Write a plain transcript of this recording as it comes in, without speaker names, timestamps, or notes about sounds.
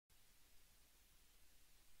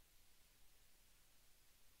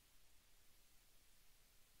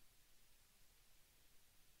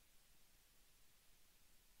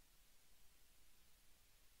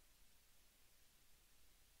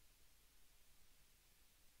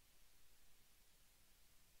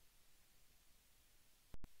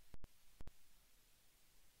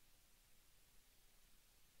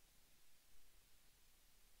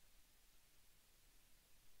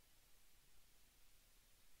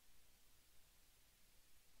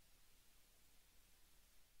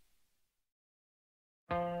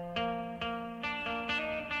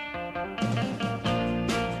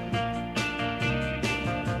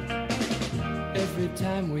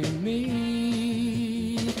time we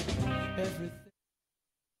meet. Everything.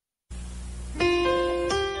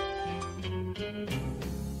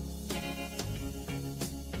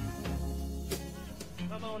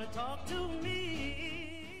 Come on and talk to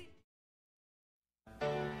me.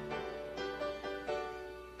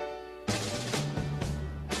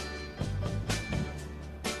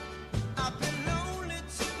 I've been lonely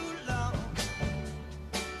too long.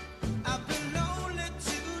 I've been lonely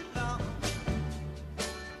too long.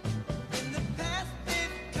 In the past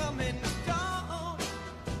they've come and gone.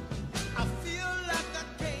 I feel like I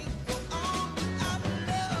can't go on without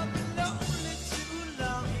love. Been lonely too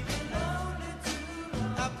long.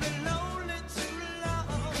 I've been lonely too long.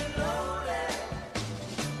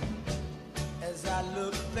 As I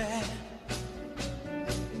look back,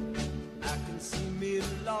 I can see me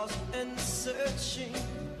lost and searching.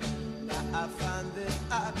 Now I find that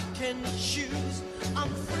I can choose.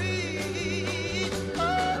 I'm free.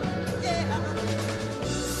 Oh yeah.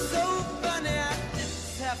 So funny, I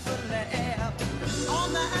just have to laugh. All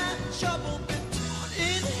my trouble been torn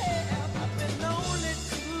in half. I've been lonely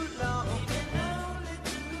too long.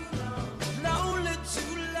 Lonely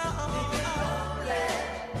too long.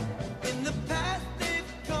 In the past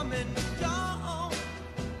they've come and gone.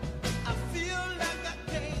 I feel like I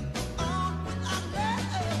can't go on without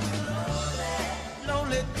love.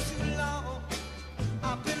 Lonely too long.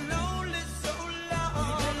 I've been lonely so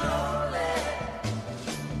long.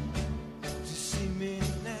 To see me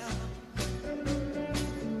now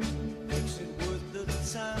makes it worth the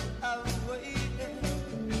time I've waited.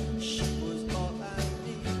 She was all I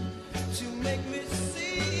need to make me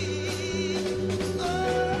see. Oh,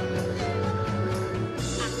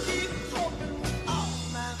 I keep hoping with all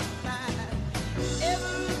my mind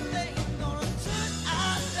everything's gonna turn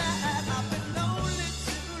out right. I've been lonely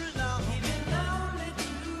too long.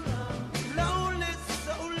 Lonely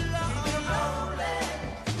so long.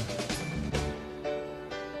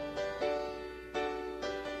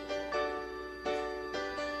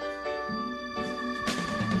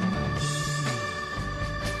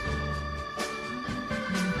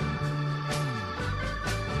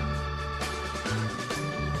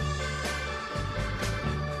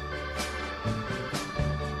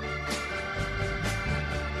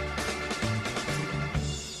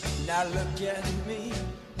 Now look at me,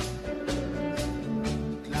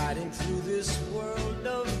 gliding through this world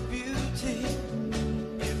of beauty.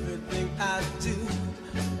 Everything I do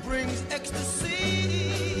brings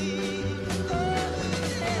ecstasy. Oh,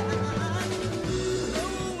 yeah. No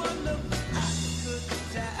wonder I could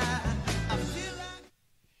die. I feel like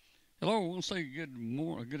Hello, we'll say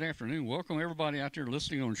good afternoon. Welcome everybody out there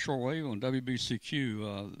listening on shortwave on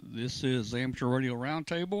WBCQ. This is the Amateur Radio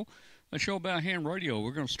Roundtable, a show about ham radio.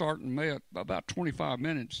 We're going to start in about 25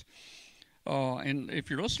 minutes. And if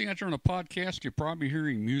you're listening out there on a podcast, you're probably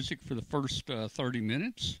hearing music for the first 30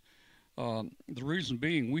 minutes. The reason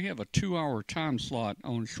being, we have a 2-hour time slot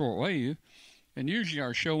on shortwave, and usually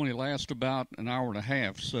our show only lasts about an hour and a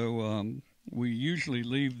half. So we usually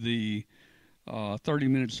leave the 30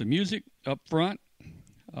 minutes of music up front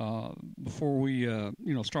before we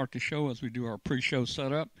start the show, as we do our pre-show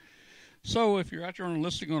setup. So if you're out there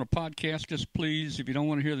listening on a podcast, just please, if you don't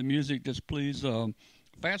want to hear the music, just please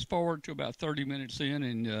fast forward to about 30 minutes in,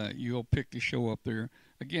 and you'll pick the show up there.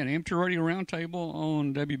 Again, Amateur Radio Roundtable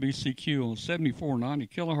on WBCQ on 7490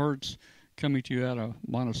 kilohertz, coming to you out of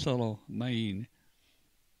Monticello, Maine.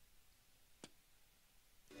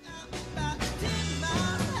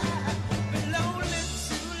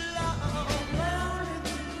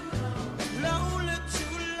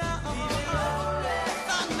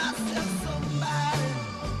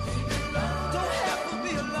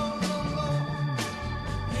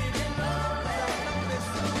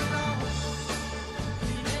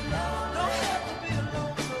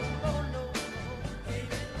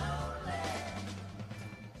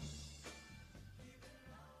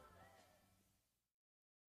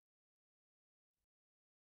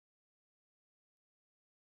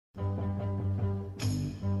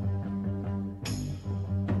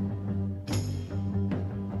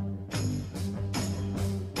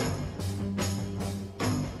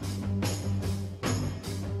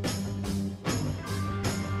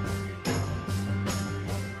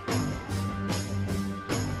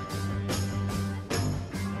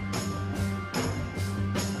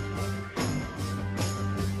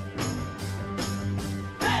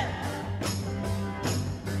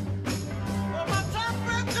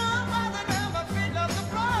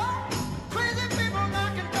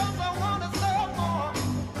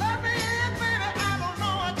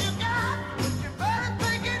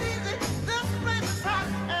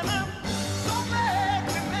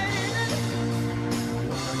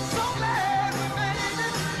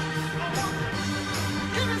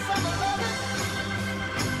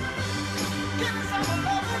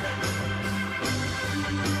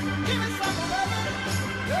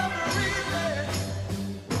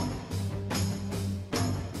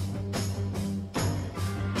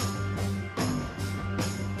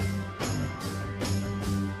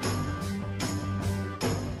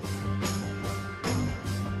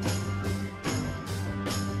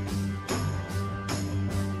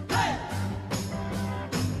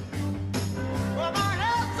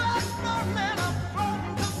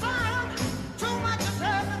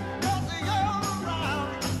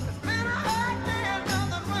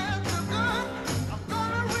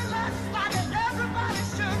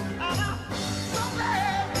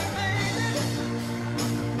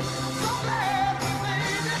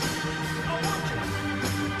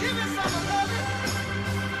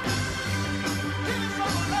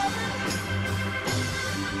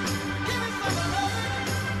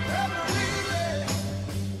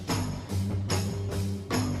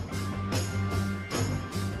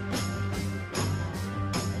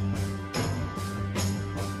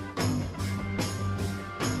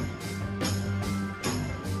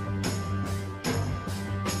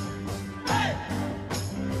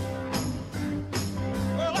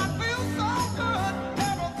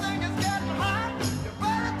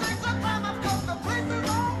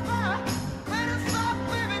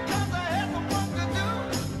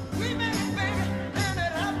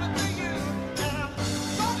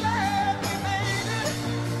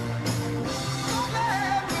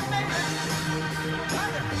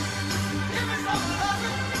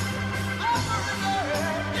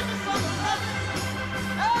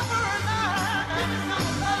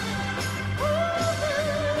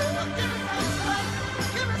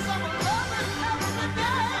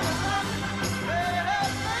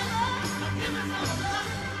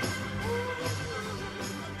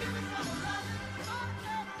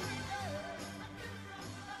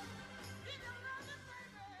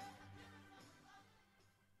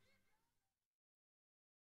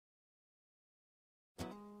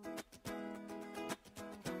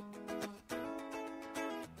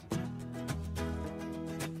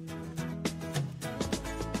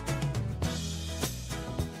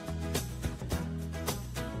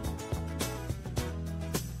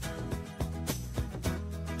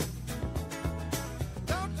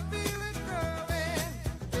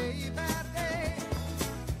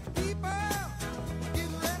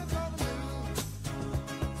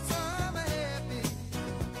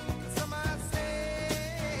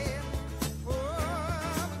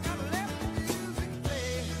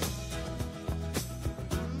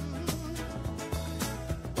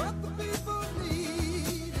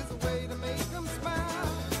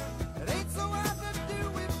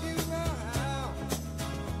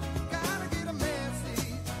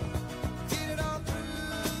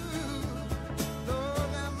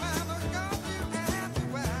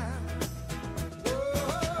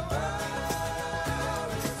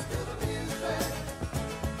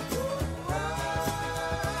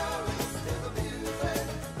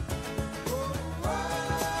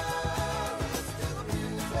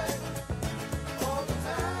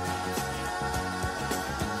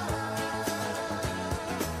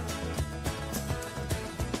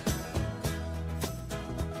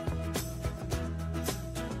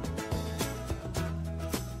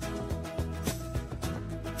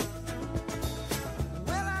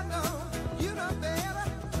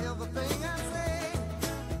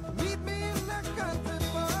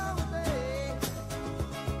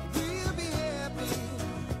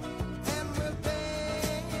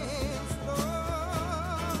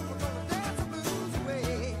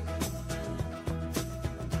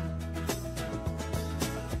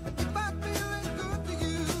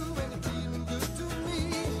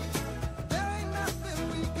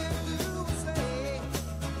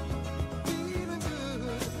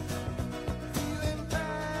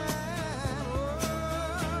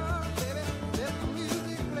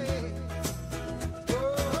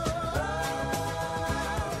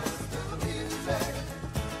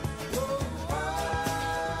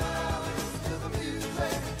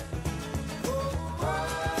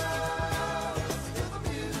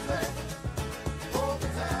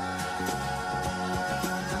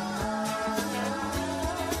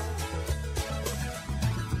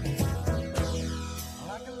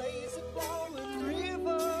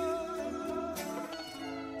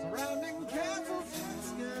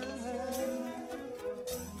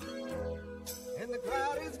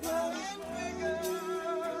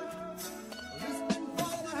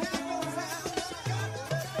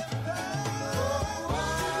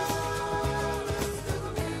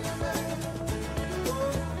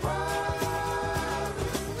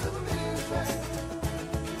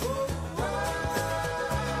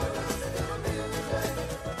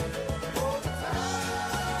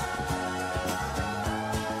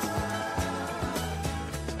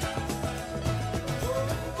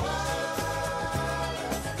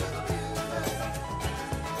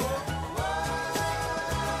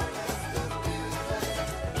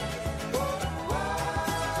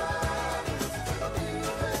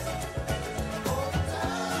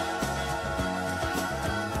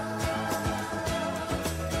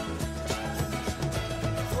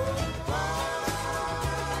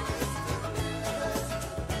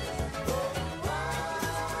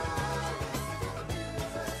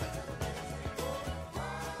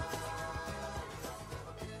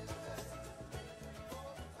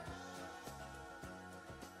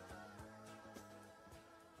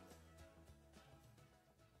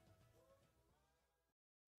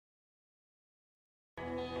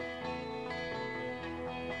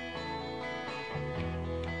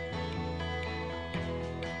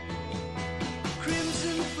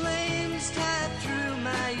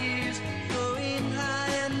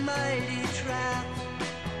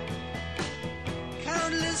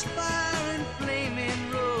 as fire and flaming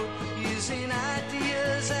road, using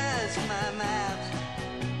ideas as my maps.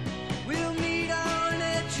 We'll meet on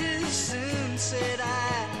edges soon, said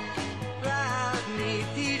I, proud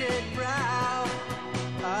neath heated brow.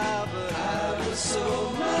 Ah, but I was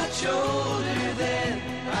so much older then,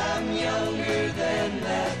 I'm younger than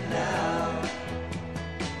that now.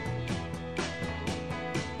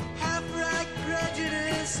 Half-right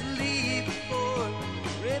prejudice, leave for,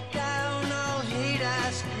 rip down all hate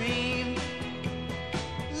I scream.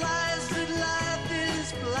 Lies that life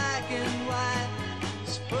is black and white,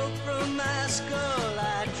 spoke from my skull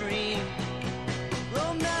I dream.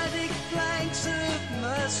 Romantic flanks of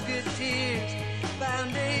musketeers,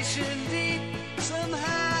 foundation deep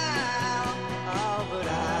somehow. Oh, but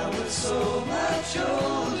I was so much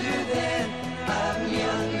older then, I'm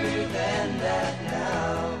younger than that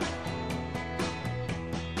now.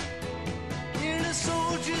 In a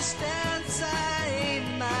soldier's stance I aim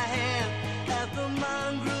my hand at the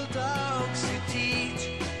mongrel dogs who teach,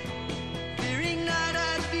 fearing not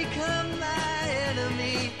I'd become my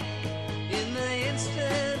enemy in the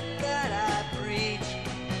instant that I preach.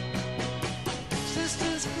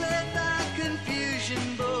 Sisters fled by confusion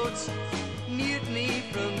boats, mutiny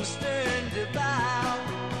from stern to bow.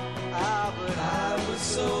 Ah, but I was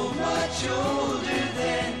so much older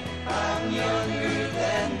then, I'm younger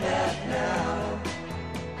than that now.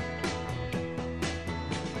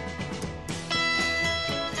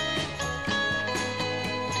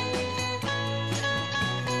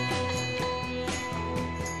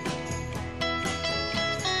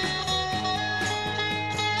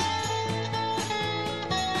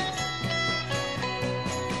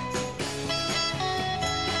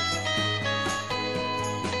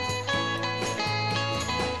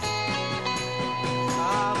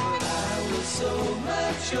 So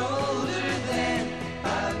much older then,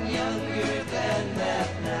 I'm younger than that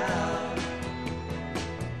now.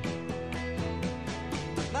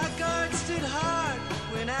 My guard stood hard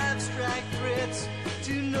when abstract threats,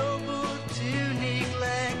 too noble to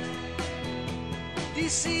neglect,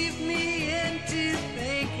 deceived me into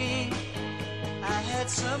thinking I had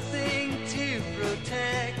something to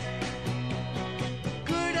protect.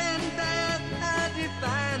 Good and bad, I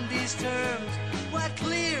define these terms, quite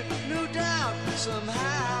clear, no doubt,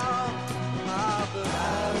 somehow. Ah, but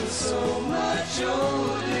I was so much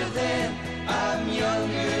older then, I'm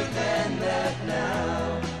younger than that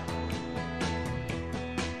now.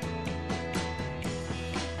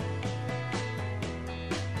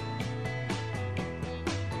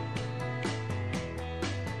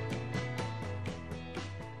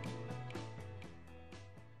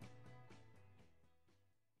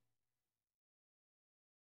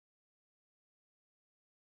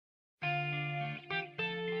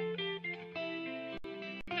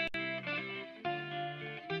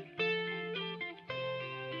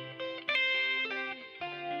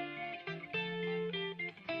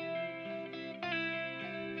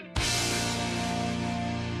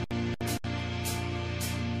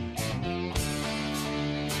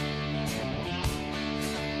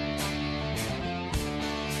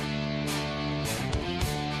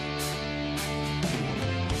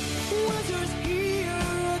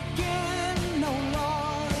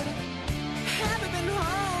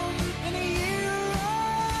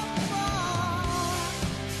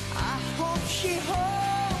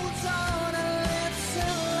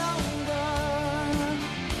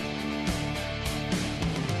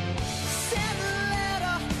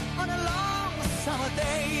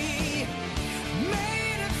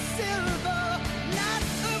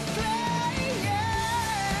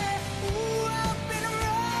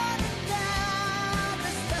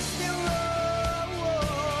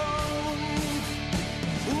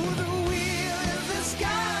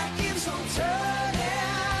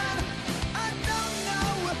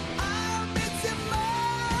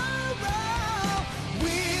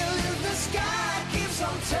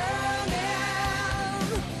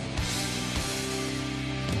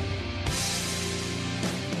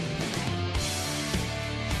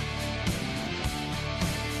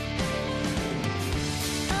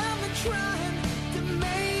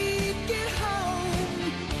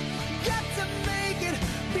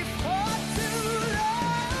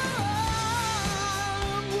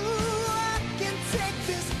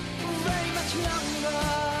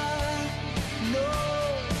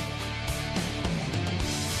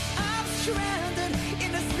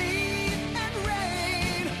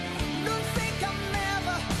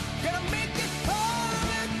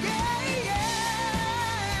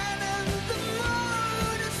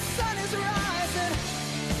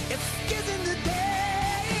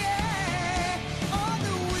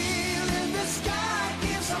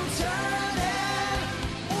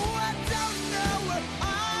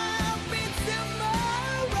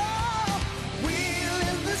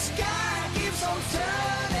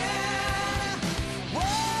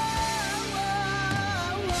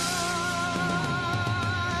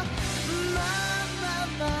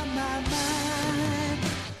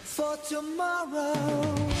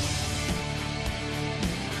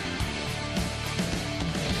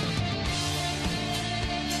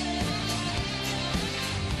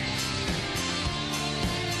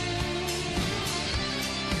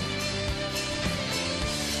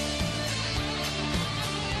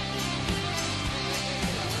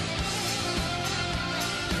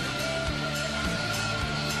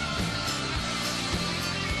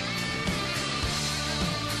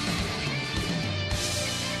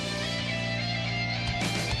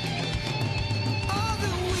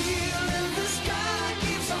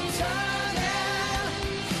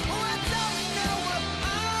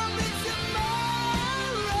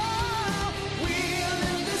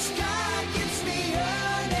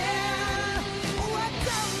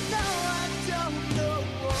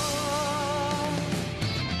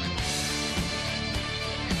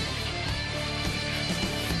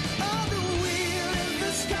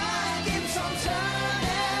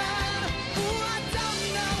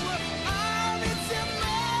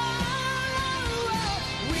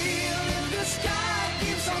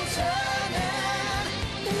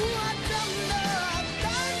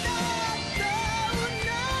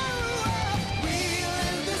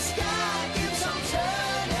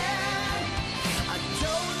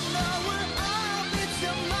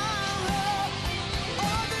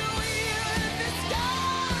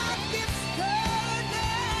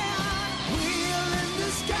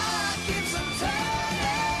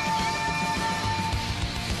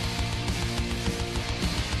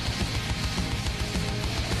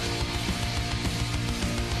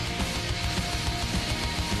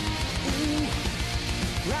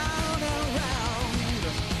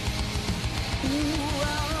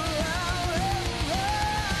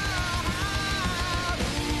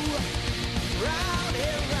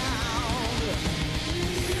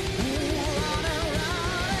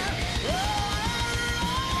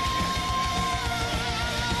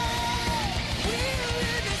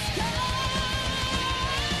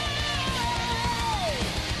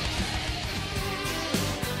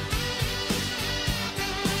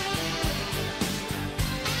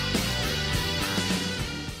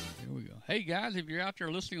 Hey guys, if you're out there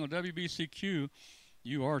listening on WBCQ,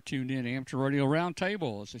 you are tuned in to Amateur Radio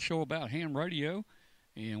Roundtable. It's a show about ham radio,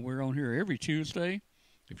 and we're on here every Tuesday.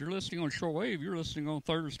 If you're listening on shortwave, you're listening on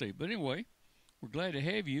Thursday. But anyway, we're glad to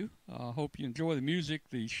have you. I hope you enjoy the music.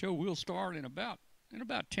 The show will start in about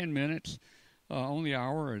 10 minutes on the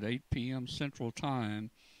hour at 8 p.m. Central Time.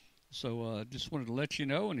 So just wanted to let you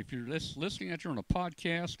know. And if you're listening out there on a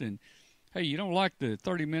podcast and hey, you don't like the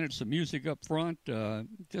 30 minutes of music up front,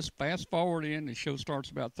 just fast forward in. The show starts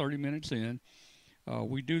about 30 minutes in.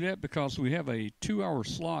 We do that because we have a 2-hour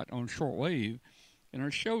slot on shortwave, and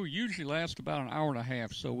our show usually lasts about an hour and a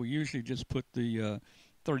half, so we usually just put the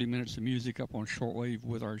 30 minutes of music up on shortwave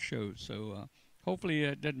with our show. So hopefully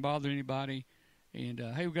it doesn't bother anybody. And,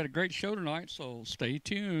 hey, we've got a great show tonight, so stay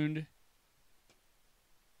tuned.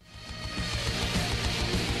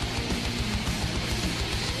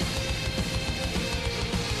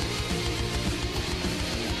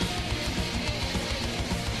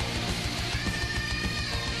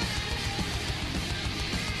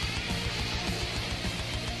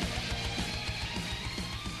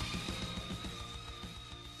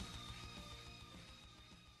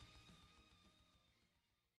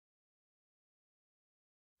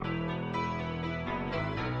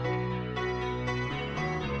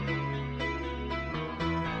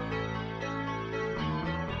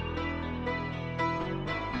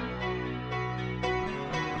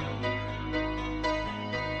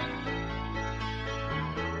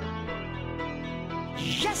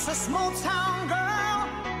 Yes, a small town girl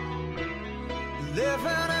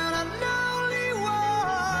living in a lonely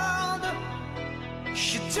world.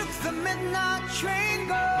 She took the midnight train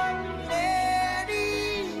going anywhere.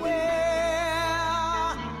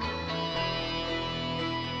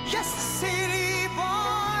 Yes, a city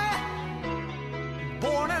boy,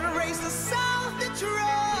 born and raised in South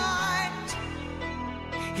Detroit.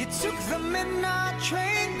 He took the midnight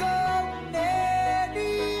train going anywhere.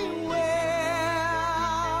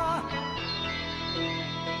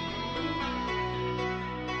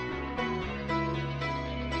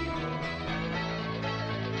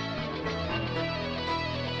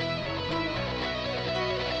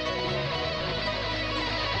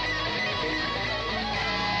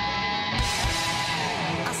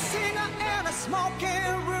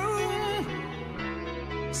 Smoking room,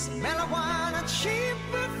 smell of wine and cheap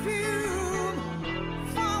perfume.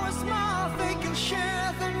 For a smile they can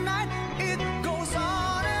share the night. It goes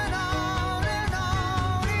on and on and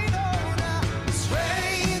on and on.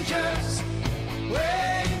 Strangers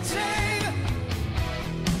waiting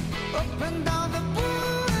up and down the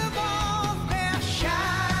boulevard, their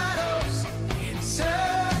shadows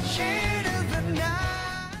searching in the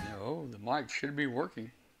night. No, the mic should be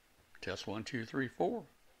working. Test 1, 2, 3, 4.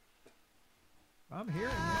 I'm hearing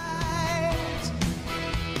it.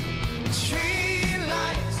 Street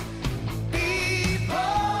lights,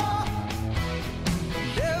 people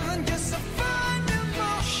living just a fine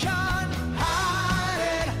emotion,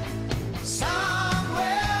 hiding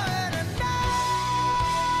somewhere in the night.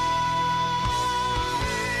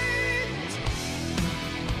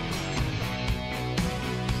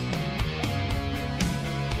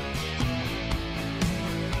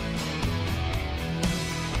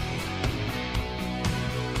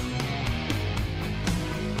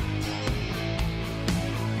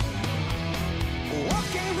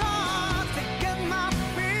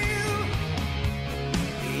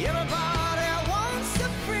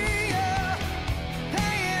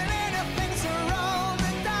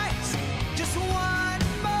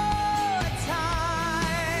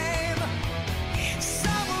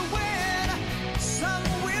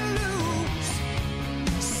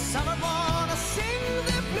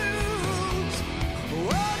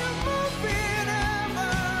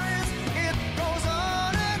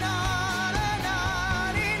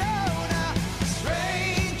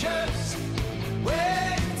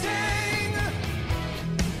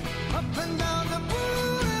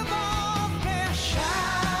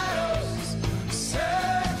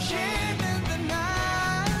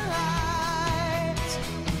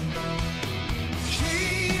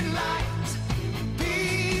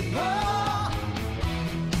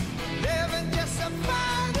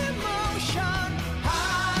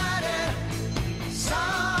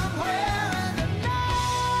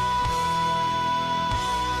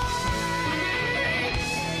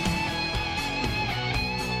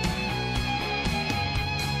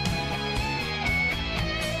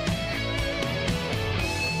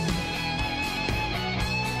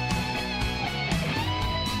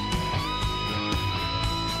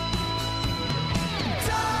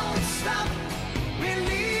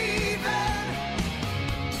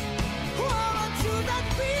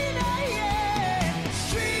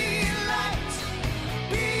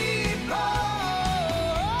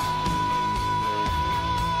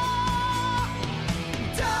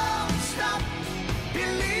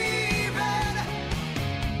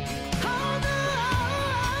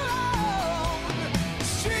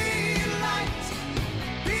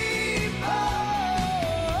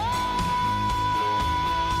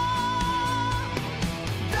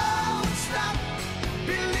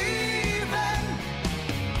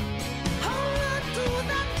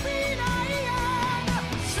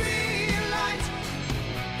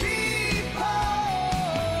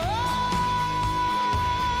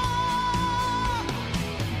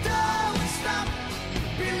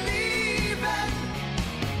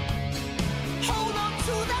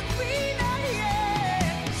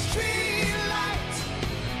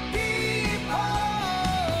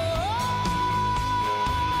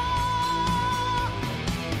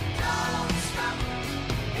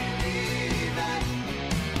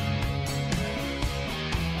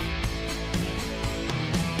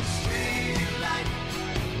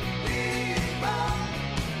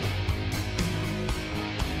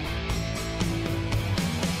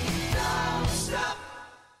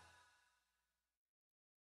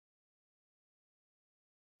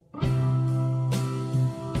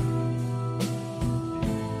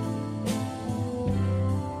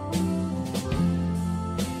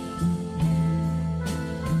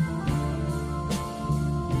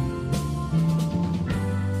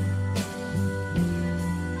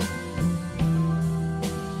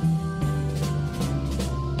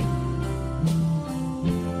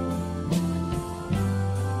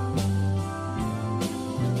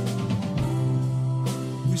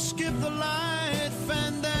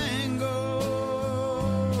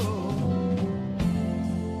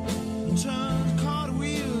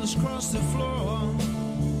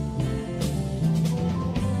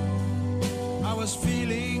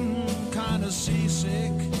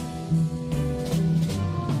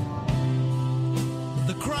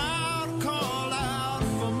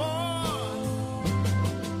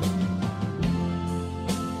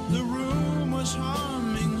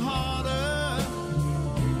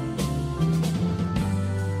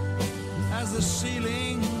 as the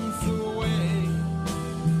ceiling flew away.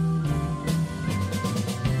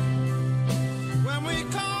 When we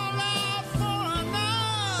called out for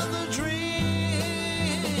another drink,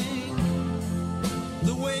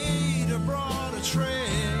 the waiter brought a tray.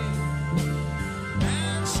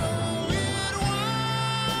 And so it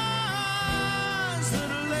was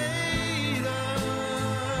that later,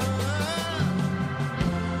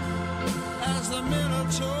 as the miller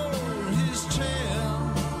told his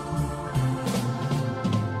tale,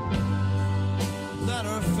 that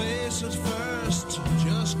her face at first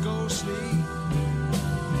just ghostly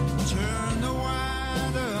turned the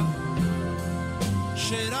wider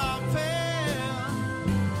shade of pale.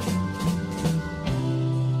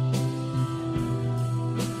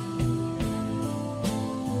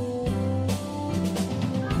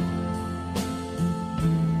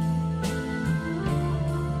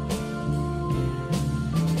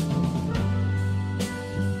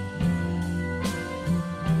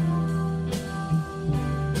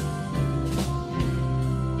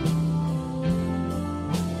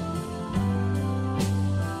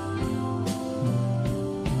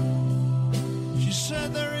 She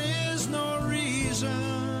said there is no reason,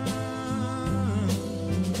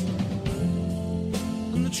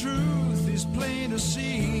 and the truth is plain to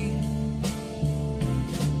see.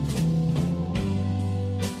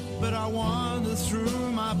 But I wander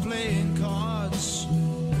through my playing cards,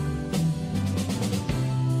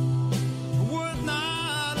 would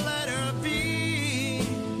not let her be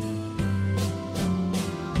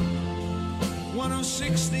one of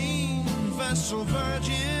 16 Vestal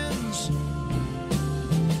virgins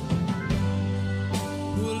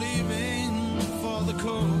who were leaving for the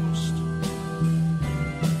coast.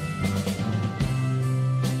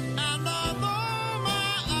 And although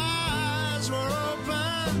my eyes were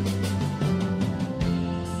open,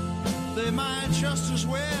 they might just as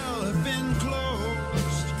well have been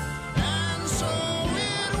closed. And so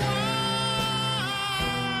it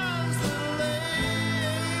was that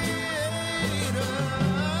later,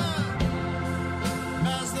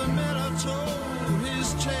 as the miller told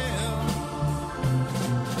his tale,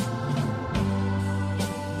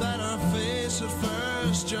 that her face at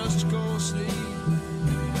first just ghostly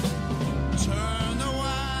turned the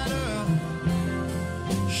wider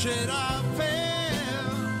shade of pale.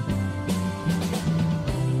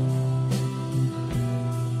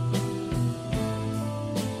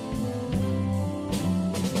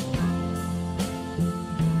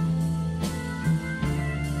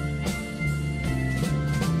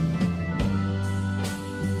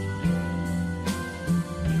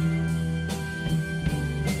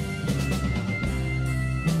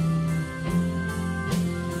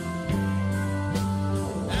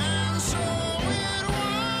 And so it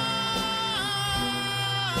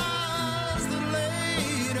was that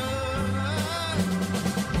later,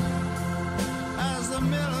 as the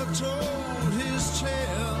miller told his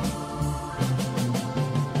tale,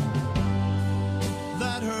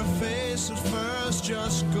 that her face at first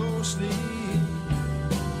just ghostly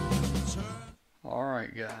turned. All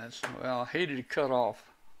right, guys. Well, I hated to cut off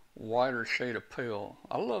Wider Shade of Pale.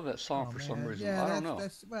 I love that song Oh, for some man. reason. Yeah, I don't know.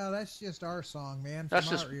 that's just our song, man. That's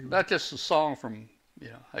from just our era. that's just a song from,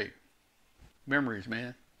 hey, memories,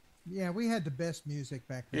 man. Yeah, we had the best music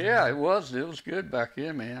back then. Yeah, it was good back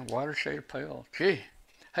then, man. Wider Shade of Pale. Gee.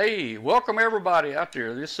 Hey, welcome everybody out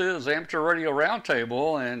there. This is Amateur Radio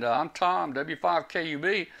Roundtable, and I'm Tom,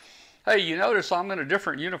 W5KUB. Hey, you notice I'm in a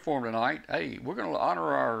different uniform tonight. Hey, we're going to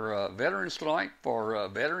honor our veterans tonight for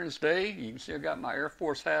Veterans Day. You can see I've got my Air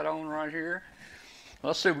Force hat on right here.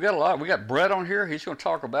 Let's see, we got a lot. We got Brett on here. He's going to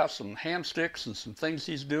talk about some ham sticks and some things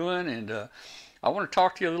he's doing. And I want to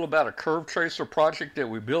talk to you a little about a curve tracer project that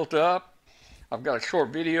we built up. I've got a short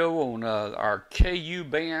video on our KU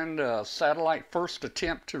band satellite first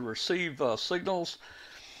attempt to receive signals.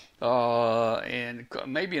 And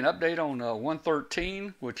maybe an update on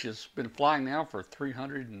 113, which has been flying now for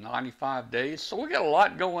 395 days. So we got a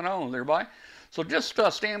lot going on, everybody. So just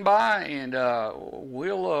stand by, and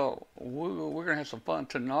we're gonna have some fun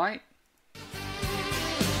tonight.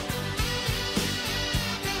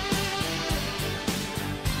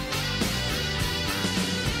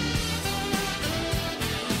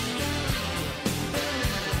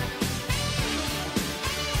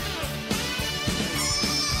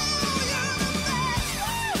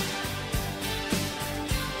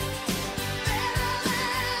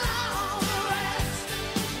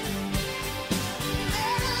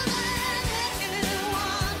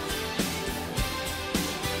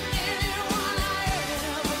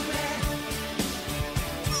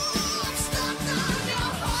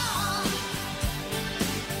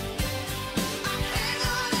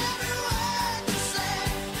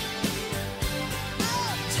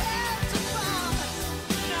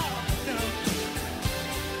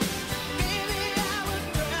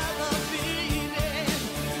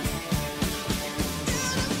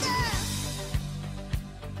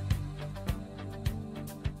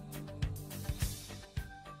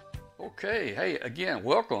 Okay, hey, again,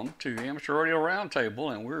 welcome to Amateur Radio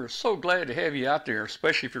Roundtable, and we're so glad to have you out there,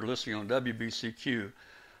 especially if you're listening on WBCQ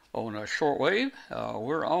on shortwave.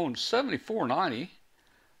 We're on 7490.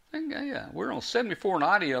 Yeah, we're on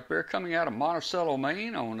 7490 up there coming out of Monticello,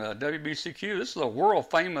 Maine on WBCQ. This is a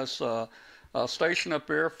world-famous station up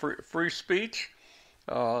there, free speech.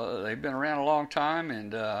 They've been around a long time,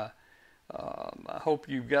 and I hope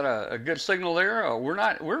you've got a good signal there. We're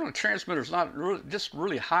on a transmitter. It's not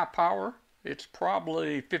really high power. It's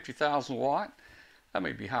probably 50,000 watt. That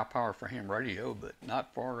may be high power for ham radio, but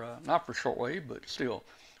not for shortwave. But still,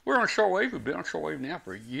 we're on shortwave. We've been on shortwave now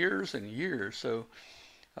for years and years. So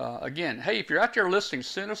again, hey, if you're out there listening,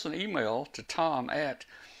 send us an email to Tom at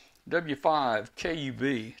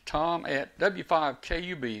W5KUB. Tom at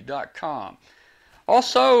W5KUB.com.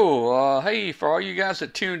 Also, hey, for all you guys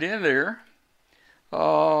that tuned in there,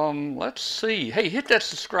 let's see. Hey, hit that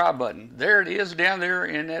subscribe button. There it is down there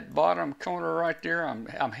in that bottom corner right there.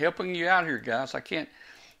 I'm helping you out here, guys. I can't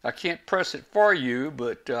press it for you,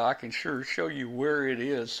 but I can sure show you where it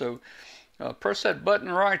is. So press that button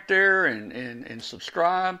right there and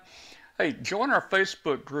subscribe. Hey, join our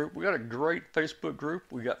Facebook group. We got a great Facebook group.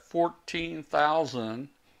 We got 14,000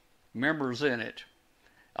 members in it.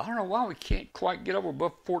 I don't know why we can't quite get over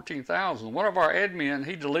above 14,000. One of our admin,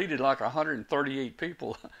 he deleted like 138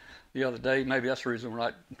 people the other day. Maybe that's the reason we're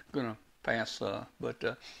not going to pass.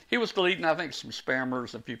 But he was deleting, I think, some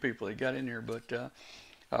spammers, a few people that got in there. But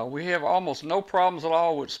we have almost no problems at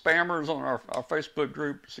all with spammers on our Facebook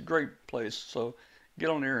group. It's a great place. So get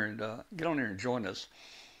on there and join us.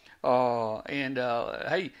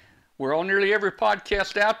 Hey, we're on nearly every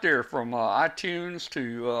podcast out there, from iTunes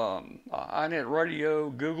to iNet Radio,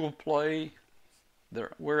 Google Play.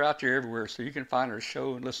 We're out there everywhere, so you can find our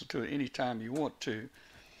show and listen to it anytime you want to.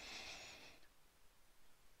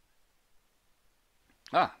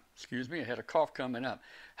 Excuse me, I had a cough coming up.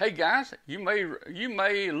 Hey guys, you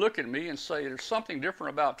may look at me and say there's something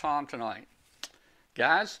different about Tom tonight.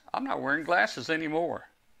 Guys, I'm not wearing glasses anymore.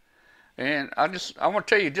 And I want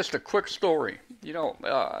to tell you just a quick story. You know,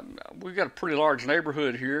 we've got a pretty large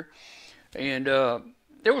neighborhood here, and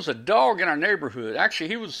there was a dog in our neighborhood. Actually,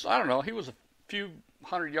 he was a few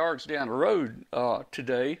hundred yards down the road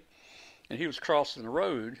today, and he was crossing the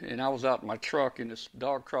road, and I was out in my truck, and this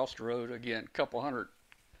dog crossed the road again, a couple hundred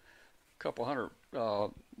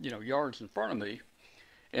yards in front of me,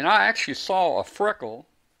 and I actually saw a freckle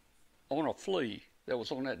on a flea that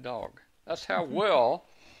was on that dog. That's how well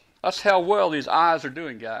these eyes are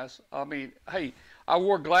doing, guys. I mean, hey, I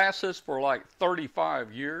wore glasses for like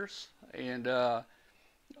 35 years, and hey,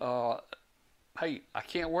 I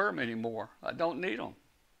can't wear them anymore. I don't need them.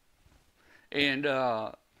 And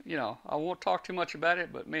you know, I won't talk too much about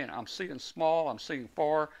it, but man, I'm seeing small, I'm seeing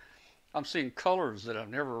far, I'm seeing colors that I've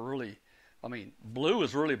never really. I mean, blue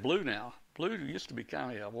is really blue now. Blue used to be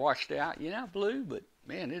kind of washed out, you know, blue, but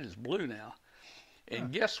man, it is blue now.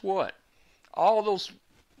 And guess what? All those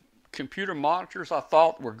computer monitors I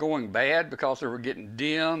thought were going bad because they were getting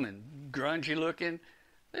dim and grungy looking,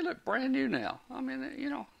 they look brand new now. I mean, you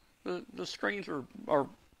know, the screens are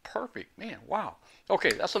perfect. Man, wow.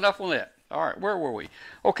 Okay, that's enough on that. All right, where were we?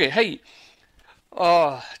 Okay, hey,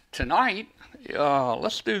 tonight,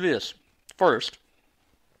 let's do this first.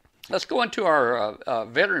 Let's go into our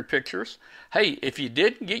veteran pictures. Hey, if you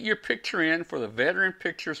didn't get your picture in for the veteran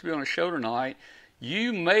pictures to be on the show tonight,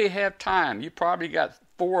 you may have time. You probably got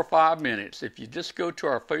 4 or 5 minutes. If you just go to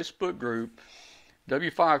our Facebook group,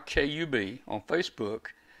 W5KUB on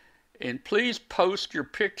Facebook, and please post your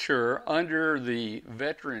picture under the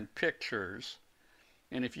veteran pictures.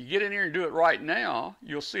 And if you get in here and do it right now,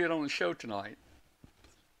 you'll see it on the show tonight.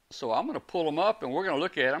 So I'm going to pull them up, and we're going to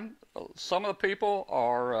look at them. Some of the people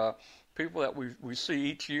are people that we see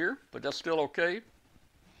each year, but that's still okay.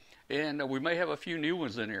 And we may have a few new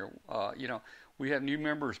ones in here. You know, we have new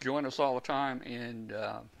members join us all the time, and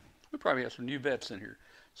we probably have some new vets in here.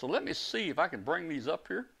 So let me see if I can bring these up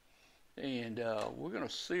here, and we're going to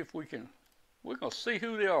see if we're going to see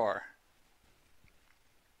who they are.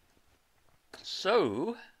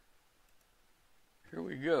 So, here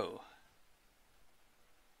we go.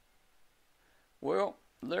 Well,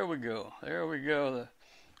 there we go. There we go.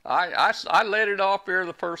 I let it off there,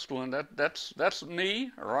 the first one. That's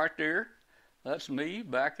me right there. That's me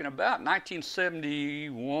back in about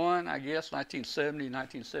 1971, I guess, 1970,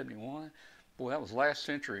 1971. Boy, that was last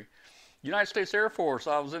century. United States Air Force,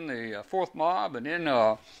 I was in the 4th Mob, and then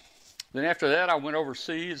after that I went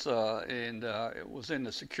overseas, and it was in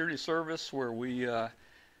the security service where we,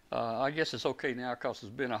 I guess it's okay now because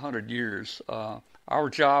it's been 100 years. Our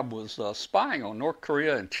job was spying on North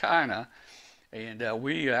Korea and China, And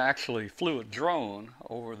we actually flew a drone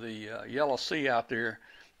over the Yellow Sea out there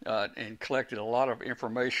and collected a lot of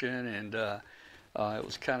information, and it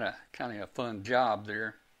was kind of a fun job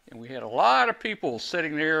there. And we had a lot of people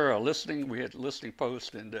sitting there listening. We had listening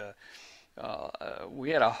posts, and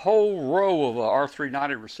we had a whole row of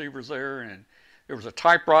R390 receivers there, and there was a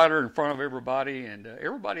typewriter in front of everybody, and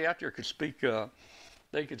everybody out there could speak.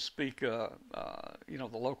 They could speak, the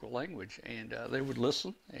local language, and they would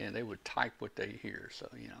listen and they would type what they hear. So,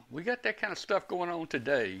 we got that kind of stuff going on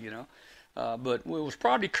today, but it was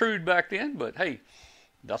probably crude back then. But hey,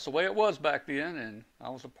 that's the way it was back then, and I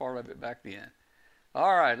was a part of it back then.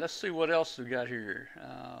 All right, let's see what else we got here.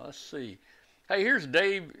 Let's see. Hey, here's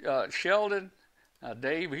Dave Sheldon.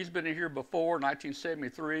 Dave, he's been in here before,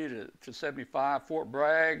 1973 to 75, Fort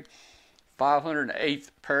Bragg, 508th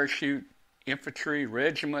Parachute Infantry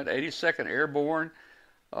Regiment, 82nd Airborne.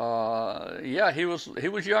 He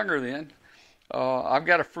was younger then. I've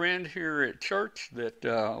got a friend here at church that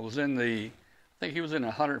was in I think he was in the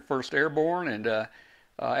 101st Airborne, and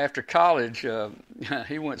after college,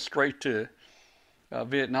 he went straight to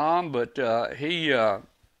Vietnam. But he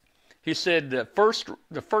said the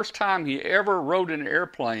first time he ever rode in an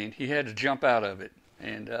airplane, he had to jump out of it,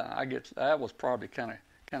 and I guess that was probably kind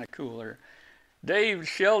of cool there. Dave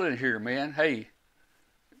Sheldon here, man. Hey,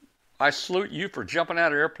 I salute you for jumping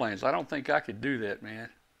out of airplanes. I don't think I could do that, man.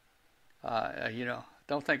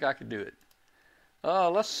 Don't think I could do it.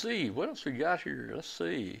 Let's see. What else we got here? Let's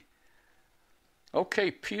see. Okay,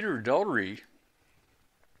 Peter Doherty.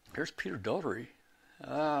 Here's Peter Doherty.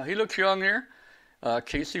 He looks young there.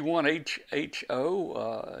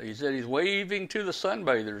 KC1HHO. He said he's waving to the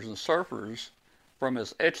sunbathers and surfers from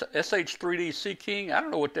his SH-3D Sea King. I don't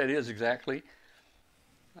know what that is exactly.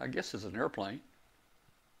 I guess it's an airplane.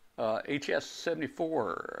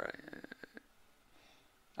 HS-74.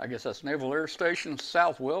 I guess that's Naval Air Station,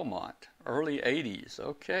 South Wilmot, early 80s.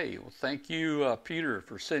 Okay, well, thank you, Peter,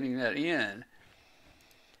 for sending that in.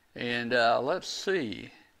 And let's see.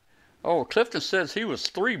 Oh, Clifton says he was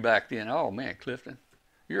 3 back then. Oh, man, Clifton,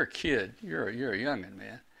 you're a kid. You're a youngin',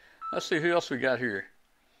 man. Let's see who else we got here.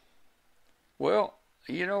 Well,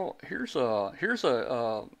 here's a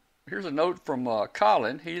note from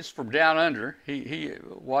Colin. He's from down under. He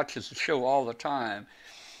watches the show all the time.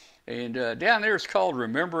 And down there it's called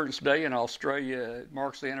Remembrance Day in Australia. It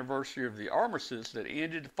marks the anniversary of the armistice that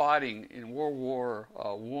ended fighting in World War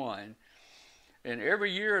I. And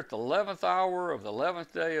every year at the 11th hour of the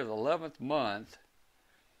 11th day of the 11th month,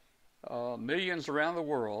 millions around the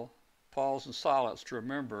world pause in silence to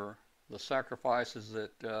remember the sacrifices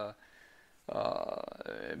that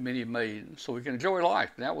many made so we can enjoy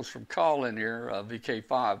life. And that was from Colin here,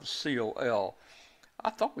 VK5COL. I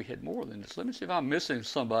thought we had more than this. Let me see if I'm missing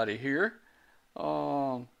somebody here.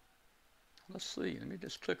 Let's see. Let me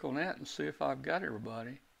just click on that and see if I've got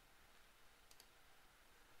everybody.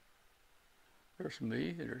 There's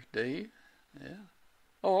me. There's Dave. Yeah.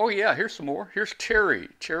 Oh yeah. Here's some more. Here's Terry.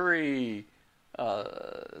 Terry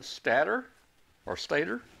Stater or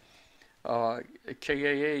Stater.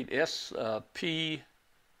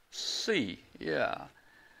 KA8SPC. Yeah.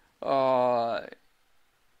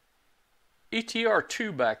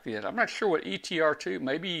 ETR2 back then. I'm not sure what ETR2.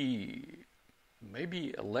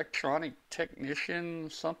 Maybe electronic technician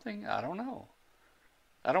something. I don't know.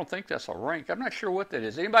 I don't think that's a rank. I'm not sure what that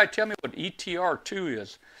is. Anybody tell me what ETR2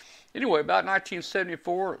 is? Anyway, about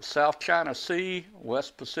 1974, South China Sea,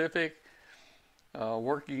 West Pacific.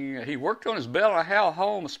 He worked on his Bell and Howell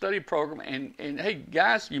home study program, and hey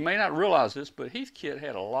guys, you may not realize this, but Heathkit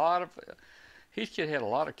had a lot of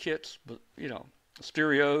kits,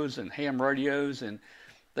 stereos and ham radios, and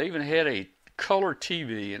they even had a color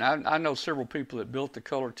TV. And I know several people that built the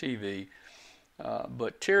color TV,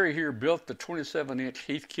 but Terry here built the 27-inch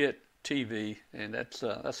Heathkit TV, and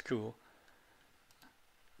that's cool.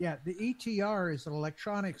 Yeah, the ETR is an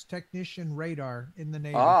electronics technician radar in the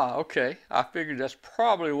Navy. Ah, okay. I figured that's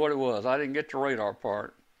probably what it was. I didn't get the radar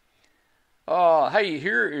part. Hey,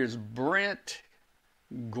 here is Brent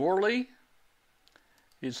Gorley.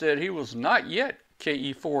 He said he was not yet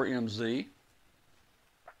KE4MZ.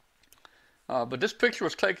 But this picture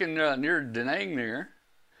was taken near Da Nang there.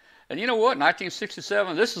 And you know what?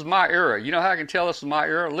 1967. This is my era. You know how I can tell this is my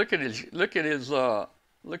era? Look at his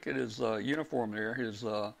uniform there. His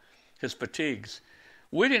fatigues.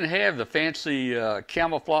 We didn't have the fancy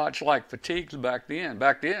camouflage like fatigues back then.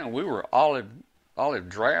 Back then we were olive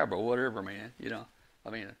drab or whatever, man.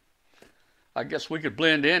 I guess we could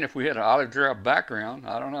blend in if we had an olive drab background.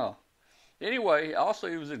 I don't know. Anyway, also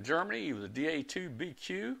he was in Germany. He was a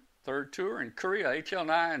DA2BQ, third tour in Korea,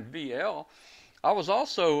 HL9VL. I was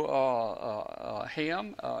also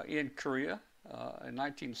ham in Korea in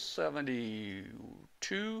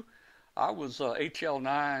 1972. I was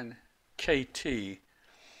HL9KT.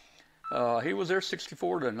 He was there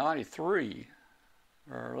 64 to 93.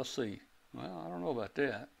 Or let's see. Well, I don't know about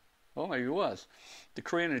that. Well, maybe it was. The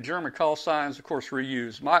Korean and German call signs, of course,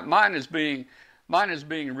 reused. Mine is being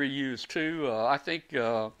reused too. I think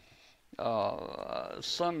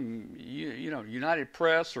some United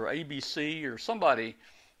Press or ABC or somebody,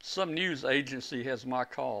 some news agency has my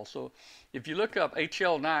call. So if you look up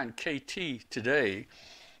HL9KT today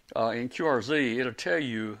in QRZ, it'll tell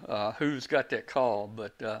you who's got that call.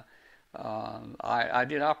 But I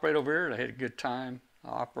did operate over here. I had a good time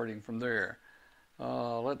operating from there.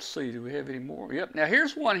 Let's see, do we have any more? Yep, now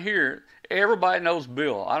here's one here. Everybody knows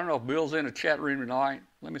Bill. I don't know if Bill's in the chat room tonight.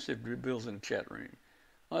 Let me see if Bill's in the chat room.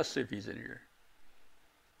 Let's see if he's in here.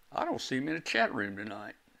 I don't see him in the chat room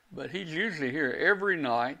tonight, but he's usually here every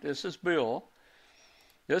night. This is Bill.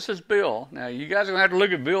 This is Bill. Now, you guys are going to have to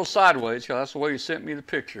look at Bill sideways because that's the way he sent me the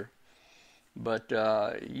picture. But,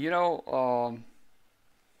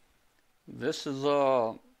 this is,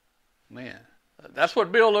 man. That's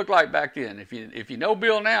what Bill looked like back then. If you know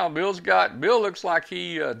Bill now, Bill looks like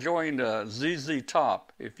he joined ZZ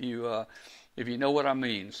Top. If you know what I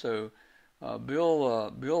mean. So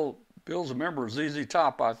Bill's a member of ZZ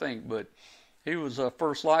Top, I think, but he was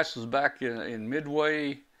first licensed back in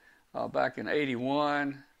Midway back in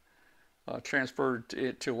 '81. Transferred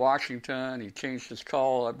it to Washington. He changed his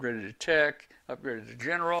call, upgraded to Tech, upgraded to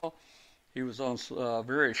General. He was on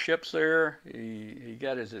various ships there. He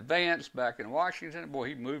got his advance back in Washington. Boy,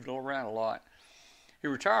 he moved all around a lot. He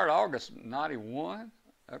retired August '91,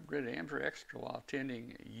 upgraded to Amateur Extra while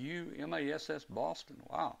attending UMass Boston.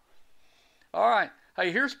 Wow. All right.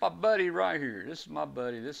 Hey, here's my buddy right here. This is my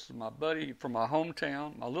buddy. This is my buddy from my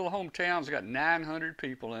hometown. My little hometown's got 900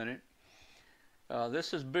 people in it.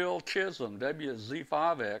 This is Bill Chisholm,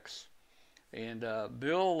 WZ5X. And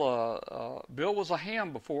Bill was a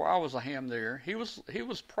ham before I was a ham there. He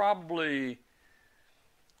was probably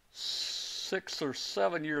 6 or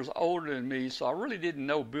 7 years older than me, so I really didn't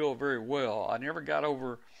know Bill very well. I never got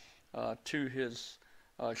over to his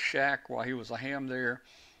shack while he was a ham there.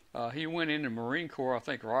 He went into the Marine Corps, I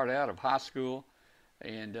think, right out of high school,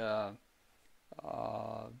 and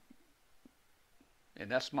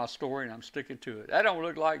that's my story, and I'm sticking to it. That don't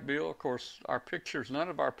look like Bill. Of course, our pictures, none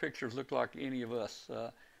of our pictures look like any of us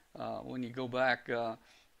when you go back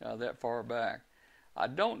that far back. I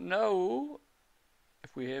don't know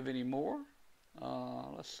if we have any more.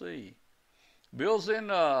 Let's see. Bill's in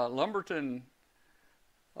Lumberton,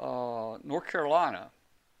 North Carolina.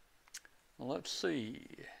 Let's see.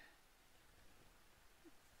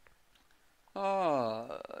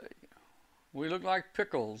 We look like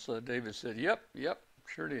pickles, David said. Yep,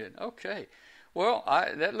 sure did. Okay. Well,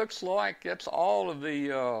 that looks like that's all of the,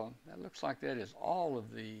 that looks like that is all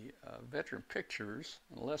of the veteran pictures,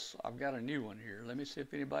 unless I've got a new one here. Let me see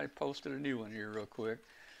if anybody posted a new one here real quick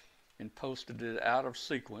and posted it out of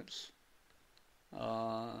sequence. It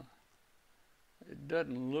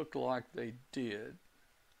doesn't look like they did.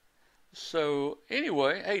 So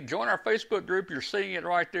anyway, hey, join our Facebook group. You're seeing it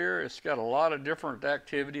right there. It's got a lot of different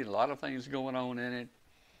activity, a lot of things going on in it.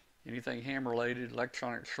 Anything ham related,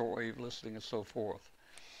 electronic shortwave listening, and so forth.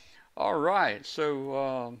 All right,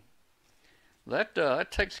 so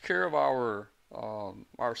that takes care of our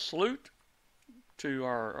salute to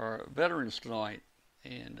our veterans tonight.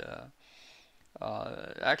 And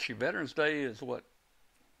actually, Veterans Day is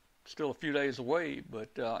still a few days away, but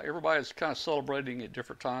everybody's kind of celebrating at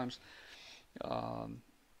different times. I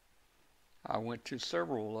went to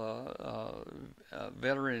several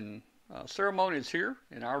veteran ceremonies here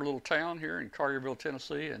in our little town here in Collierville,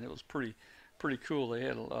 Tennessee, and it was pretty cool. They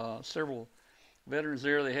had several veterans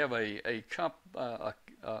there. They have a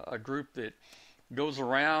group that goes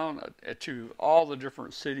around to all the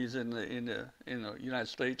different cities in the United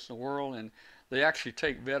States and the world, and they actually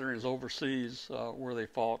take veterans overseas where they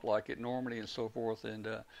fought, like at Normandy and so forth. And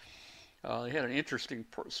they had an interesting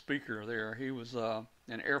speaker there. He was an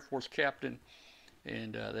Air Force captain,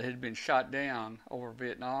 and that had been shot down over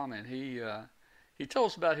Vietnam. And he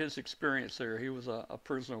told us about his experience there. He was a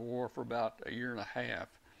prisoner of war for about a year and a half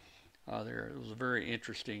there. It was a very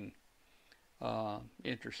interesting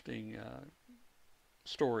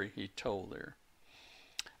story he told there.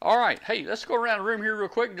 All right, hey, let's go around the room here real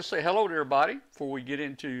quick and just say hello to everybody before we get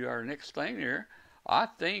into our next thing here. I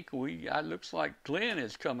think it looks like Glenn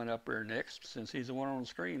is coming up here next since he's the one on the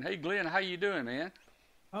screen. Hey, Glenn, how you doing, man?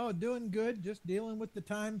 Oh, doing good. Just dealing with the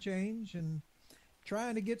time change and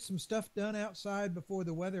trying to get some stuff done outside before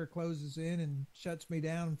the weather closes in and shuts me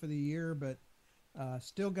down for the year, but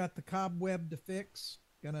still got the cobweb to fix.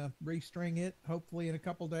 Gonna restring it hopefully in a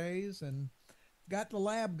couple days, and got the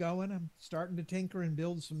lab going. I'm starting to tinker and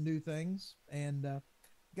build some new things, and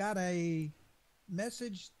got a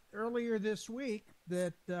message earlier this week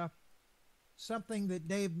that something that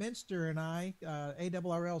Dave Minster and I,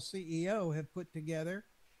 ARRL CEO, have put together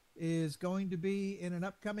is going to be in an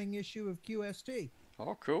upcoming issue of QST.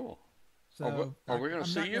 Oh, cool. So are we going to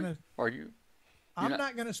see you? Are you? I'm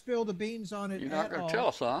not going to spill the beans on it. You're not going to tell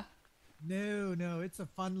us, huh? No. It's a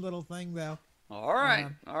fun little thing, though. All right.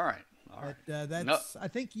 All right. But that's. No, I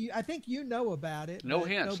think you know about it. No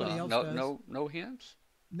hints. Nobody else no, does. no hints.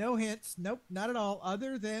 No hints. Nope, not at all.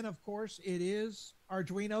 Other than, of course, it is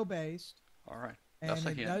Arduino based. All right. That's and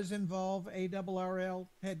a hint. It does involve ARRL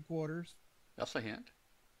headquarters. That's a hint.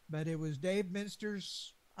 But it was Dave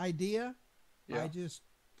Minster's idea. Yeah. I just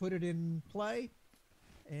put it in play,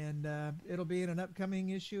 and it'll be in an upcoming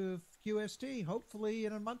issue of QST, hopefully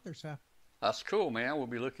in a month or so. That's cool, man. We'll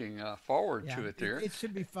be looking forward to it there. It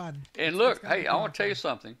should be fun. And look, hey, I want to tell you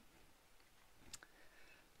something.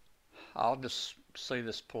 I'll just say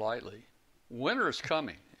this politely. Winter is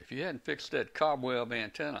coming. If you hadn't fixed that cobweb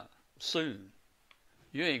antenna soon,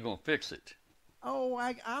 you ain't going to fix it. Oh,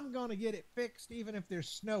 I'm going to get it fixed even if there's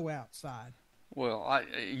snow outside. Well,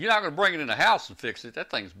 you're not going to bring it in the house and fix it. That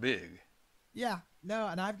thing's big. Yeah, no,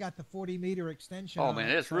 and I've got the 40-meter extension. Oh, man,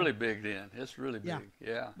 it's really big then. It's really big,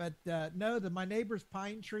 yeah. But no, my neighbor's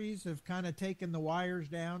pine trees have kind of taken the wires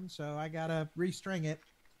down, so I got to restring it.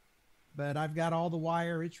 But I've got all the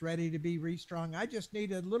wire. It's ready to be restrung. I just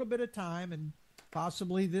need a little bit of time, and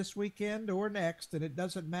possibly this weekend or next, and it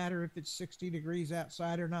doesn't matter if it's 60 degrees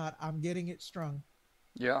outside or not. I'm getting it strung.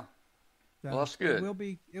 Yeah. So well, that's good.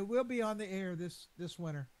 It will be on the air this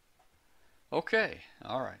winter. Okay.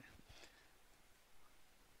 All right.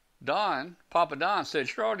 Papa Don said,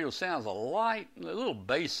 your audio sounds a little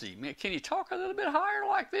bassy. Man, can you talk a little bit higher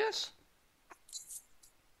like this?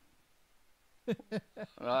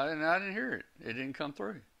 I didn't hear it. It didn't come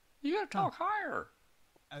through. You got to talk higher.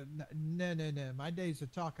 No. My days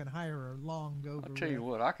of talking higher are long over. I'll tell you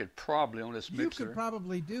what, I could probably on this mixer. You could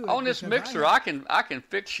probably do it. On this mixer, I can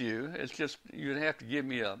fix you. It's just you'd have to give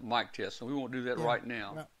me a mic test, and we won't do that right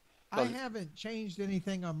now. Well, I haven't changed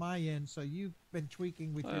anything on my end, so you've been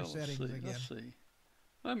tweaking with your settings again. Let's see.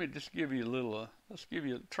 Let me just give you a little.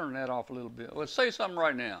 Turn that off a little bit. Let's say something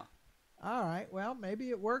right now. All right. Well,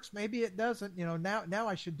 maybe it works. Maybe it doesn't. Now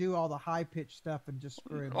I should do all the high pitched stuff and just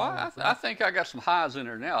screw it. Well, I think I got some highs in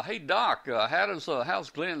there now. Hey Doc, how's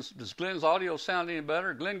Glenn's? Does Glenn's audio sound any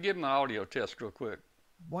better? Glenn, give him an audio test real quick.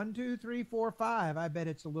 1, 2, 3, 4, 5. I bet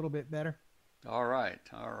it's a little bit better. All right.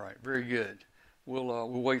 Very good. We'll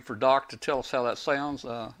wait for Doc to tell us how that sounds.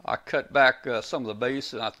 I cut back some of the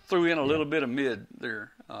bass and I threw in a little bit of mid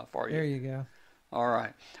there for you. There you go. All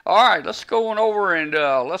right. Let's go on over and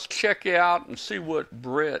let's check out and see what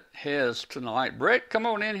Brett has tonight. Brett, come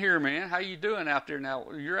on in here, man. How you doing out there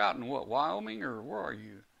now? You're out in what, Wyoming, or where are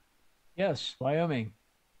you? Yes, Wyoming.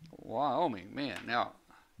 Wyoming, man. Now,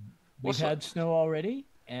 we've had snow already,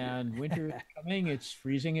 and winter is coming. It's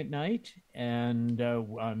freezing at night, and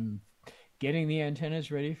I'm getting the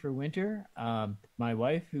antennas ready for winter. My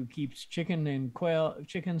wife, who keeps chickens and quail,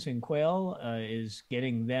 is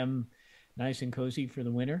getting them nice and cozy for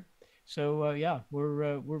the winter. So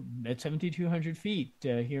we're at 7,200 feet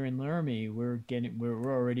here in Laramie. We're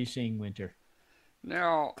already seeing winter.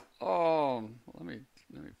 Now, let me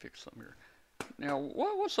fix something here. Now,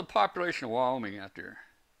 what's the population of Wyoming out there?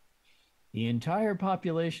 The entire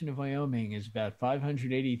population of Wyoming is about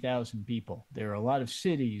 580,000 people. There are a lot of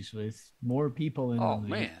cities with more people in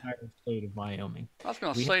the entire state of Wyoming. I was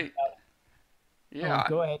going to say,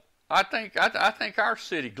 go ahead. I think our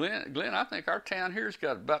city, Glenn, I think our town here's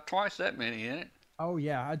got about twice that many in it. Oh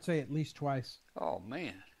yeah, I'd say at least twice. Oh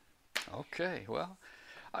man. Okay. Well,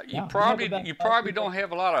 you probably don't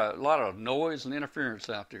have a lot of noise and interference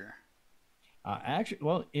out there.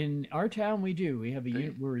 Actually, in our town we do.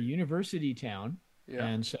 We're a university town,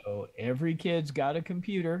 and so every kid's got a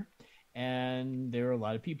computer. And there are a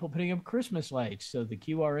lot of people putting up Christmas lights, so the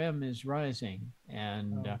QRM is rising,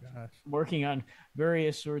 and working on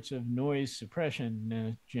various sorts of noise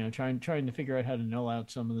suppression. Trying to figure out how to null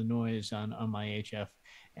out some of the noise on my HF,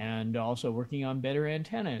 and also working on better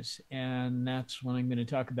antennas. And that's what I'm going to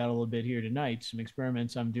talk about a little bit here tonight. Some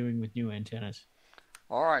experiments I'm doing with new antennas.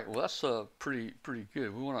 All right, well that's pretty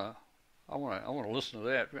good. I want to listen to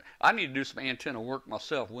that. I need to do some antenna work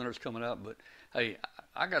myself. Winter's coming up, but hey,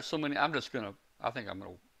 I got so many. I'll get through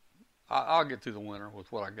the winter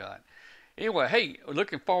with what I got. Anyway, hey,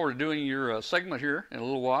 looking forward to doing your segment here in a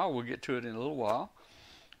little while. We'll get to it in a little while.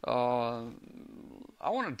 I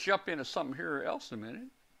want to jump into something here else in a minute.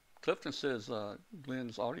 Clifton says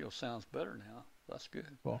Glenn's audio sounds better now. That's good.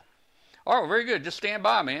 Cool. All right, very good. Just stand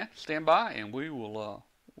by, man. Stand by, and we will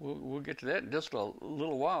we'll get to that in just a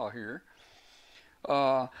little while here.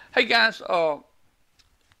 Hey guys, about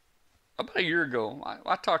a year ago,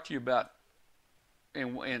 I talked to you about,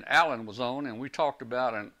 and Alan was on, and we talked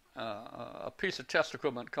about a piece of test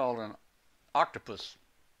equipment called an octopus.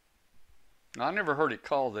 Now, I never heard it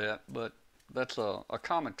called that, but that's a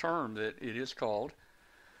common term that it is called.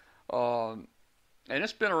 And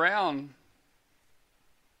it's been around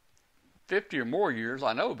 50 or more years,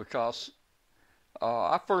 I know, because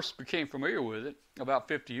I first became familiar with it about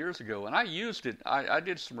 50 years ago, and I used it. I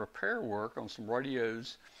did some repair work on some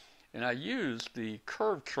radios, and I used the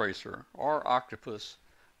curve tracer, or octopus,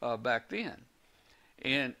 back then.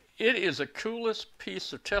 And it is the coolest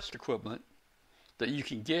piece of test equipment that you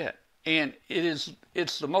can get. And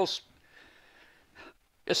it's the most,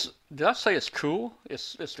 did I say it's cool?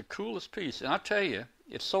 It's the coolest piece. And I tell you,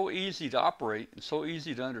 it's so easy to operate and so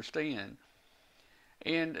easy to understand.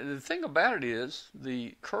 And the thing about it is,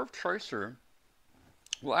 the curve tracer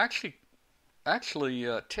will actually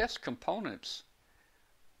test components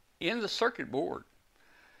in the circuit board.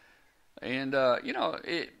 And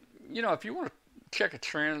if you want to check a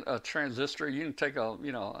transistor, you can take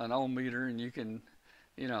an ohm meter, and you can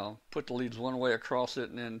put the leads one way across it,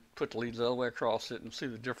 and then put the leads the other way across it, and see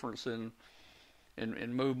the difference in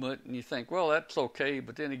movement. And you think, well, that's okay,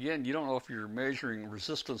 but then again, you don't know if you're measuring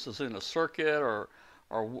resistances in a circuit or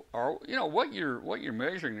what you're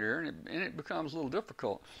measuring there, and it becomes a little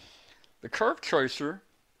difficult. The curve tracer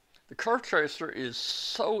is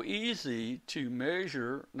so easy to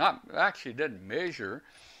measure. It doesn't measure,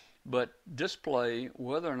 but display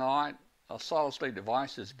whether or not a solid state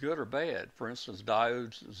device is good or bad. For instance,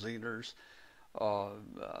 diodes, Zeners,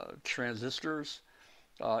 transistors.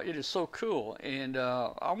 It is so cool, and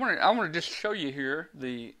I want to just show you here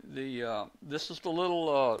this is the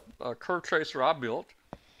little curve tracer I built,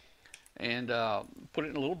 and put it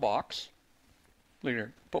in a little box. Look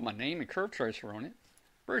here, put my name and curve tracer on it.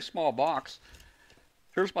 Very small box.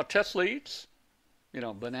 Here's my test leads,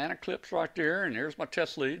 banana clips right there, and there's my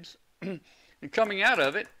test leads. And coming out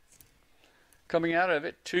of it,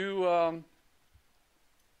 two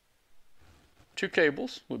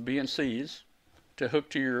cables with BNCs to hook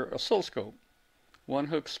to your oscilloscope. One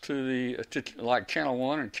hooks to like channel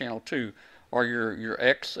 1 and channel 2, or your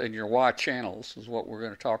X and your Y channels is what we're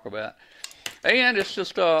going to talk about. And it's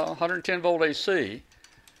just 110 volt AC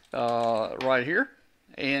right here,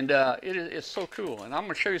 and it's so cool. And I'm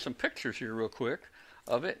going to show you some pictures here real quick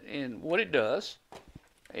of it and what it does.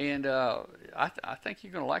 And I think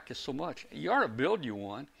you're going to like this so much. You ought to build you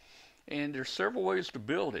one. And there's several ways to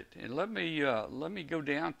build it. And let me go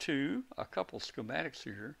down to a couple schematics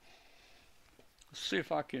here. Let's see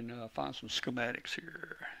if I can find some schematics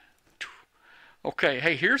here. Okay,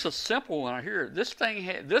 hey, here's a simple one. Here, this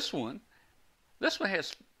one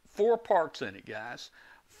has 4 parts in it, guys.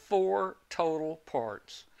 4 total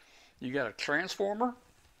parts. You got a transformer,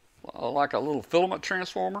 like a little filament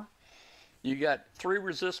transformer. You got 3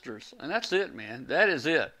 resistors, and that's it, man. That is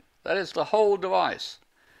it. That is the whole device.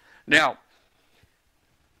 Now,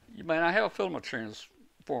 you may not have a filament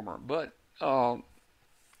transformer, but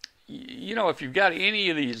if you've got any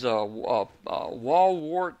of these wall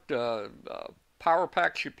wart power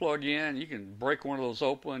packs you plug in, you can break one of those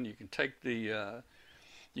open. You can take the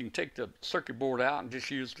circuit board out and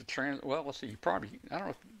just use the well, let's see. You probably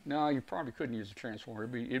couldn't use the transformer.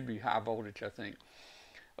 It'd be high voltage, I think.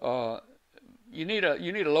 You need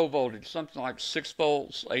a low voltage, something like 6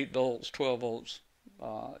 volts, 8 volts, 12 volts.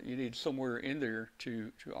 You need somewhere in there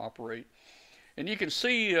to operate. And you can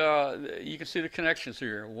see the connections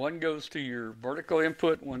here. One goes to your vertical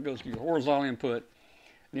input, one goes to your horizontal input,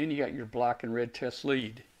 and then you got your black and red test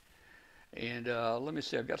lead. And let me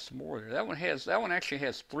see, I've got some more there. That one actually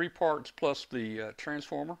has 3 parts plus the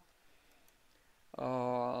transformer.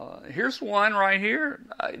 Here's one right here.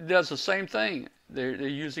 It does the same thing. They're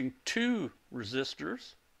using 2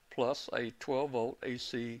 resistors plus a 12 volt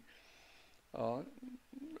AC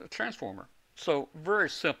transformer. So very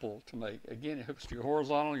simple to make. Again, it hooks to your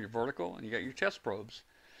horizontal, your vertical, and you got your test probes.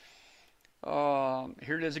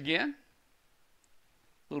 Here it is again.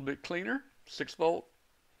 A little bit cleaner. 6 volt.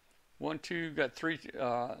 1, 2. Got 3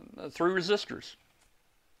 resistors.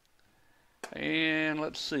 And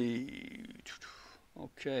let's see.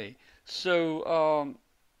 Okay. So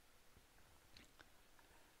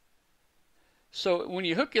when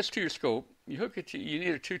you hook this to your scope, you hook it to, you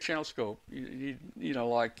need a 2-channel scope. You need,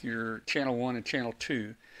 like your channel 1 and channel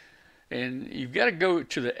 2. And you've got to go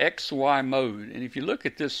to the XY mode. And if you look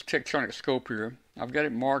at this Tektronix scope here, I've got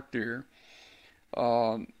it marked there.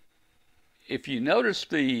 If you notice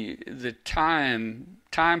the time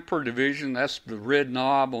per division, that's the red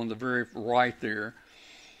knob on the very right there.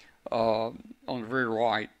 On the very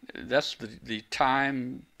right, that's the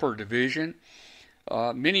time per division.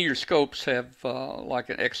 Many of your scopes have like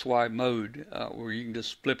an XY mode where you can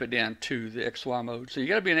just flip it down to the XY mode. So you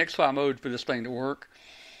got to be in XY mode for this thing to work.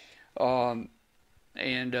 Once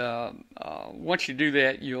you do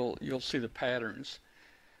that, you'll see the patterns.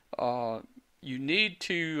 You need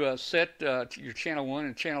to set your channel 1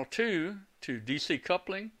 and channel 2 to DC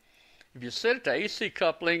coupling. If you set it to AC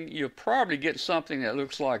coupling, you'll probably get something that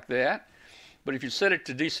looks like that. But if you set it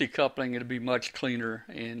to DC coupling, it'll be much cleaner,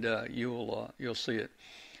 and you'll see it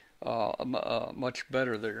much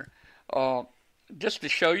better there. Just to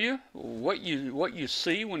show you what you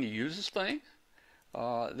see when you use this thing,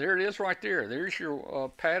 there it is right there. There's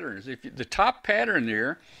your patterns. The top pattern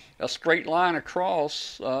there, a straight line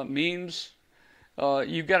across, means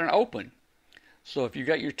you've got an open. So if you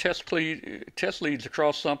got your test leads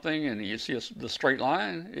across something and you see the straight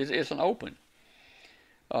line, it's an open.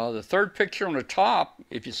 The third picture on the top,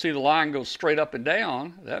 if you see the line go straight up and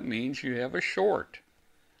down, that means you have a short.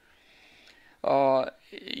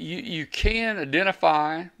 You can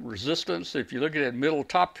identify resistance. If you look at that middle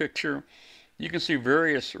top picture, you can see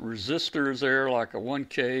various resistors there, like a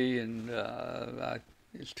 1K, and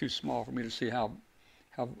it's too small for me to see how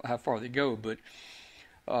far they go, but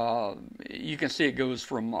you can see it goes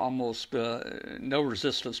from almost no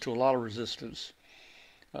resistance to a lot of resistance,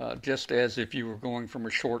 just as if you were going from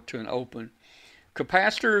a short to an open.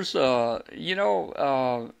 Capacitors,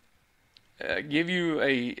 give you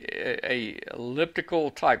a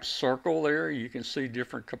elliptical type circle there. You can see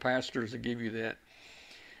different capacitors that give you that.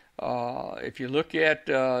 If you look at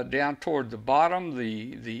down toward the bottom,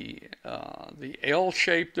 the L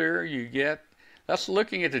shape there, that's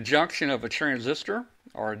looking at the junction of a transistor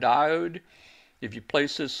or a diode. If you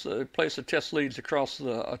place the test leads across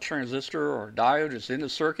a transistor or a diode, it's in the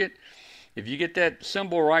circuit. If you get that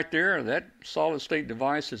symbol right there, that solid state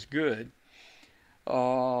device is good.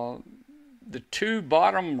 The two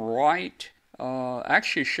bottom right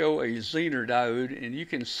actually show a Zener diode, and you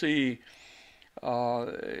can see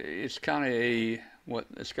it's kind of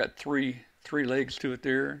it's got three legs to it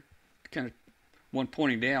there, kind of one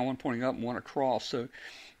pointing down, one pointing up, and one across. So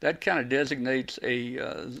that kind of designates a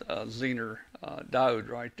Zener diode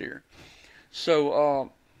right there.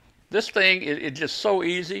 So this thing is just so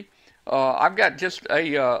easy. I've got just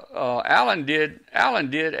Alan did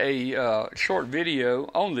a short video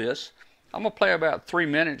on this. I'm gonna play about 3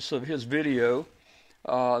 minutes of his video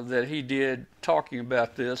that he did talking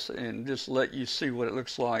about this, and just let you see what it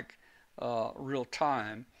looks like real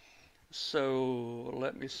time. So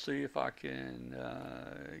let me see if I can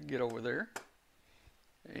get over there.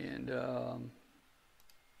 And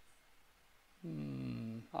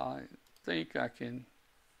I think I can.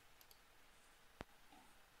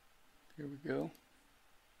 Here we go.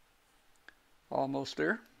 Almost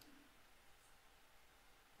there.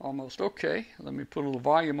 Almost okay. Let me put a little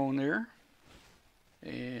volume on there,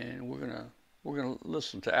 and we're gonna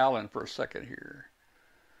listen to Alan for a second here.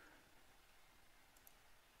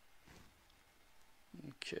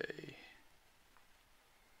 Okay.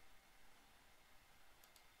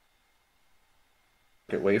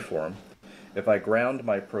 Waveform. If I ground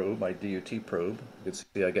my probe, my DUT probe, you can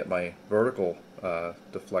see I get my vertical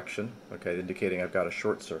deflection, okay, indicating I've got a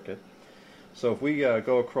short circuit. So if we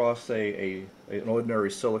go across an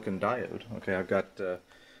ordinary silicon diode, okay,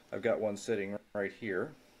 I've got one sitting right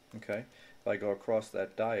here, okay. If I go across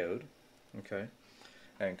that diode, okay,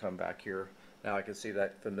 and come back here, now I can see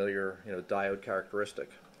that familiar, diode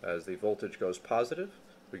characteristic. As the voltage goes positive,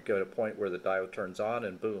 we go to a point where the diode turns on,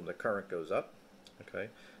 and boom, the current goes up. Okay,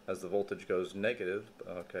 as the voltage goes negative,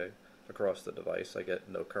 okay, across the device, I get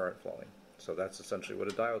no current flowing. So that's essentially what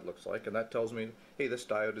a diode looks like, and that tells me, hey, this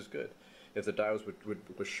diode is good. If the diode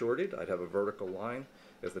was shorted, I'd have a vertical line.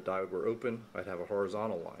 If the diode were open, I'd have a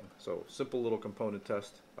horizontal line. So simple little component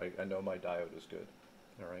test. I know my diode is good.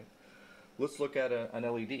 All right. Let's look at an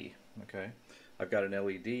LED. Okay, I've got an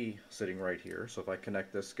LED sitting right here. So if I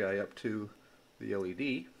connect this guy up to the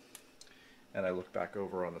LED, and I look back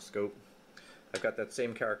over on the scope, I've got that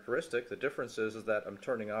same characteristic. The difference is that I'm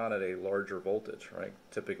turning on at a larger voltage, right?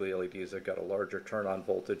 Typically LEDs have got a larger turn-on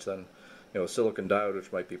voltage than, a silicon diode,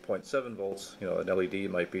 which might be 0.7 volts. An LED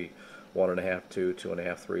might be 1.5, 2,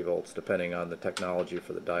 2.5, 3 volts, depending on the technology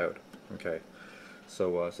for the diode. Okay,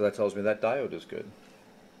 So that tells me that diode is good.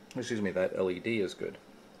 Excuse me, that LED is good.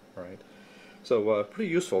 All right. So pretty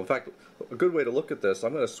useful. In fact, a good way to look at this,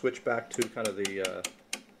 I'm going to switch back to kind of the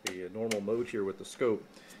normal mode here with the scope.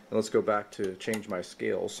 And let's go back to change my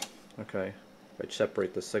scales. Okay. If I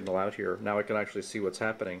separate the signal out here, now I can actually see what's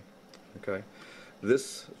happening. Okay.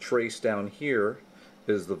 This trace down here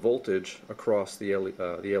is the voltage across the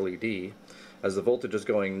LED. As the voltage is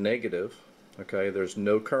going negative, okay, there's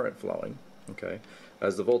no current flowing. Okay.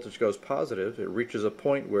 As the voltage goes positive, it reaches a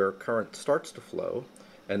point where current starts to flow,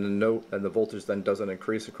 and the voltage then doesn't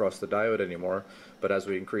increase across the diode anymore. But as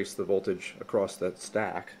we increase the voltage across that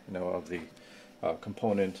stack, of the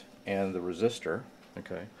component and the resistor,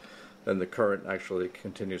 okay, then the current actually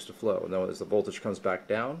continues to flow. Now, as the voltage comes back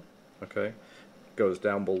down, okay, goes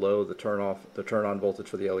down below the turn on voltage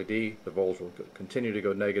for the LED, the voltage will continue to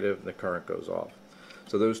go negative, and the current goes off.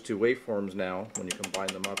 So those two waveforms now, when you combine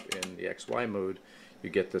them up in the XY mode, you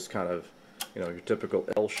get this kind of, your typical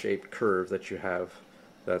L-shaped curve that you have.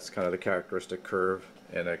 That's kind of the characteristic curve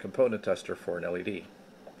in a component tester for an LED.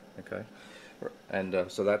 Okay, and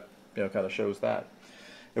so that kind of shows that.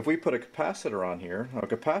 If we put a capacitor on here, a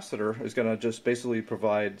capacitor is going to just basically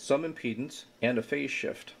provide some impedance and a phase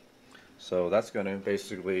shift. So that's going to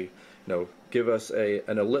basically, give us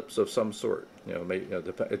an ellipse of some sort.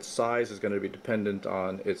 Its size is going to be dependent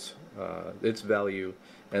on its value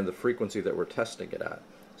and the frequency that we're testing it at.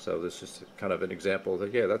 So this is kind of an example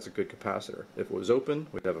that, yeah, that's a good capacitor. If it was open,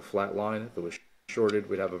 we'd have a flat line. If it was shorted,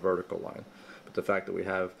 we'd have a vertical line. But the fact that we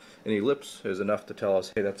have an ellipse is enough to tell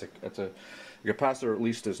us, hey, that's a capacitor at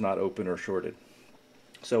least is not open or shorted.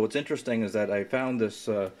 So what's interesting is that I found this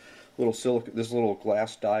little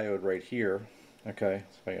glass diode right here. Okay,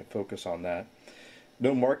 so I can focus on that.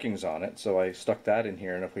 No markings on it, so I stuck that in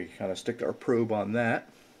here. And if we kind of stick our probe on that,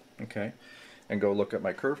 okay, and go look at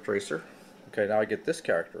my curve tracer, okay, now I get this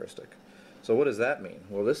characteristic. So what does that mean?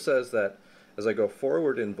 Well, this says that as I go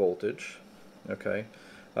forward in voltage, okay,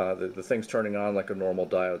 the thing's turning on like a normal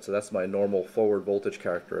diode, so that's my normal forward voltage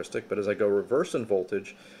characteristic. But as I go reverse in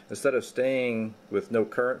voltage, instead of staying with no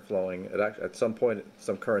current flowing, at some point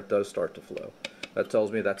some current does start to flow. That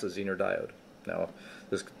tells me that's a Zener diode. Now,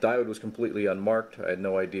 this diode was completely unmarked. I had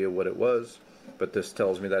no idea what it was, but this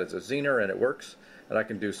tells me that it's a Zener and it works. And I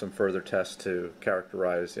can do some further tests to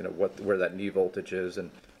characterize, where that knee voltage is,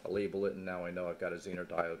 and I'll label it, and now I know I've got a Zener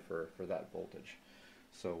diode for that voltage.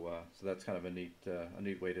 So that's kind of a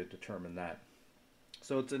neat way to determine that.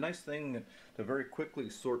 So it's a nice thing to very quickly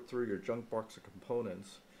sort through your junk box of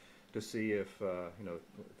components to see if the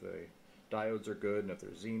diodes are good and if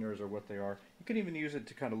they're Zeners or what they are. You can even use it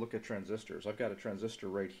to kind of look at transistors. I've got a transistor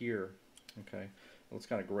right here. Okay, let's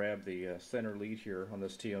kind of grab the center lead here on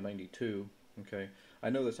this TO92. Okay, I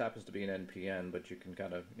know this happens to be an NPN, but you can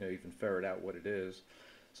kind of even ferret out what it is.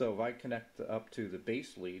 So if I connect up to the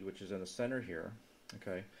base lead, which is in the center here,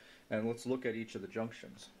 okay, and let's look at each of the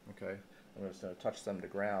junctions. Okay, I'm just going to touch them to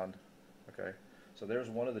ground. Okay, so there's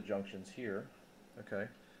one of the junctions here. Okay,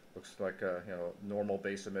 looks like a normal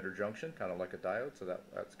base emitter junction, kind of like a diode, so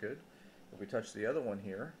that's good. If we touch the other one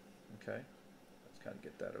here, okay, let's kind of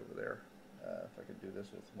get that over there. If I could do this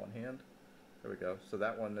with one hand. There we go. So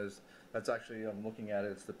that's actually, I'm looking at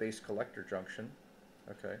it, it's the base collector junction.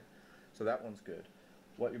 Okay, so that one's good.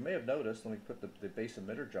 What you may have noticed, let me put the base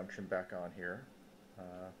emitter junction back on here.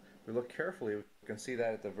 If we look carefully, we can see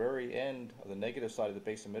that at the very end of the negative side of the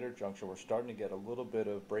base emitter junction, we're starting to get a little bit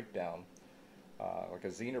of breakdown, like a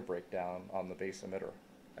Zener breakdown on the base emitter.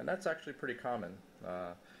 And that's actually pretty common.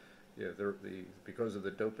 Because of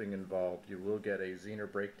the doping involved, you will get a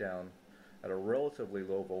Zener breakdown at a relatively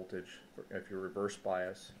low voltage if you reverse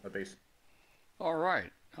bias a base. All right.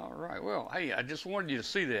 Well, hey, I just wanted you to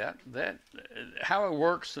see that how it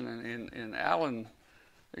works, and Alan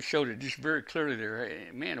showed it just very clearly there. Hey,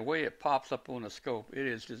 man, the way it pops up on the scope,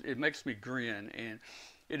 it makes me grin, and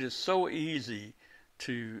it is so easy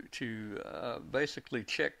to basically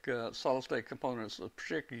check solid state components,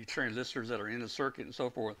 particularly transistors that are in the circuit and so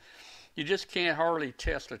forth. You just can't hardly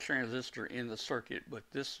test a transistor in the circuit, but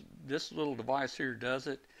this little device here does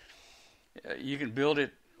it. You can build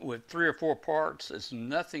it with 3 or 4 parts. There's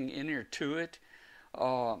nothing in there to it.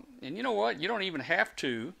 And you know what? You don't even have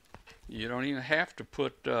to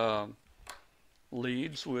put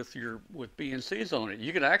leads with BNCs on it.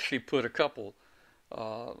 You could actually put a couple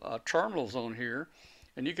terminals on here,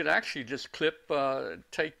 and you could actually just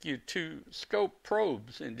take you 2 scope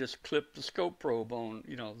probes and just clip the scope probe on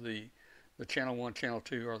the channel 1, channel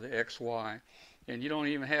 2, or the XY, and you don't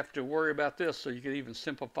even have to worry about this. So you could even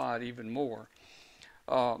simplify it even more.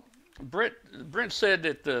 Brent said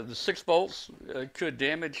that the 6 volts could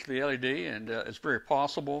damage the LED, and it's very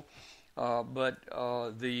possible. But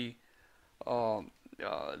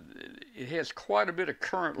it has quite a bit of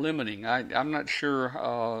current limiting. I'm not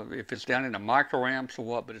sure if it's down into microamps or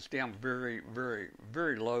what, but it's down very, very,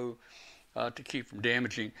 very low to keep from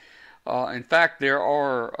damaging. In fact, there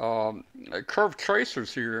are curved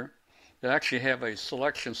tracers here that actually have a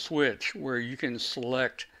selection switch where you can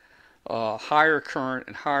select higher current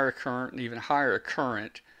and even higher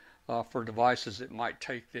current for devices that might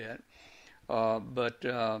take that. But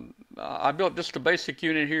I built just a basic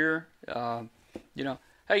unit here.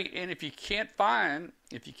 Hey, and if you can't find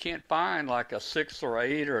like a 6 or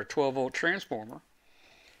 8 or a 12 volt transformer,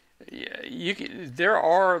 there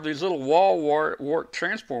are these little wall wart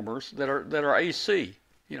transformers that are AC.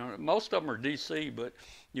 Most of them are DC, but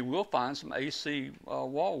you will find some AC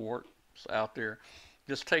wall warts out there.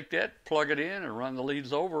 Just take that, plug it in, and run the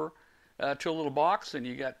leads over to a little box, and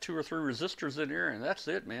you got 2 or 3 resistors in there, and that's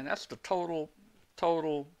it, man. That's the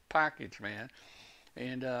total package, man.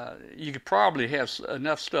 And you could probably have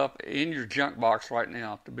enough stuff in your junk box right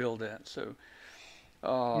now to build that. So,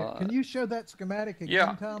 can you show that schematic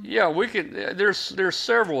again, Tom? Yeah, we can. There's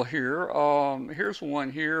several here. Here's one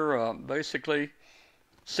here. Basically,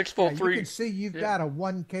 6 volt 3. You can see you've got a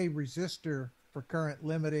 1K resistor for current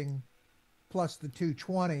limiting, plus the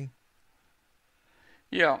 220.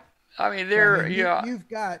 Yeah, I mean you've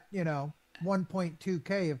got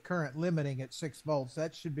 1.2K of current limiting at 6 volts.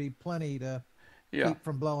 That should be plenty to keep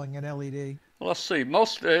from blowing an LED. Well, let's see.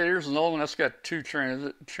 Here's another one that's got 2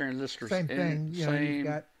 transistors. Same thing. You've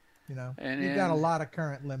got you've got a lot of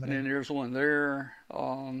current limiting. And then there's one there.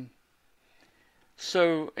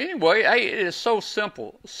 So anyway, it is so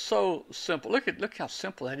simple. So simple. Look how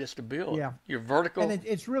simple that is to build. Yeah. Your vertical. And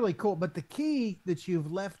it's really cool. But the key that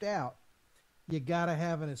you've left out, you got to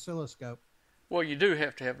have an oscilloscope. Well, you do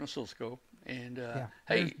have to have an oscilloscope. And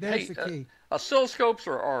there's the key. Oscilloscopes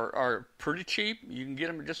are pretty cheap. You can get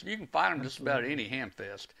them you can find them just about at any ham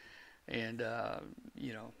fest, and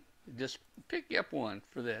just pick you up one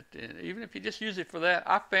for that. And even if you just use it for that,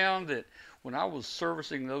 I found that when I was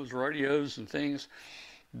servicing those radios and things,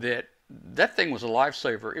 that thing was a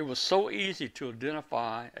lifesaver. It was so easy to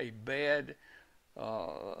identify a bad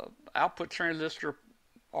output transistor,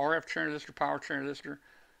 RF transistor, power transistor,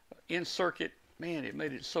 in circuit. Man, it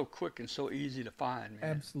made it so quick and so easy to find, man.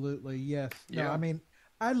 Absolutely, yes. Yeah. No, I mean,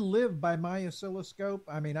 I live by my oscilloscope.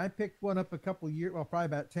 I mean, I picked one up probably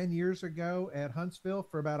about 10 years ago at Huntsville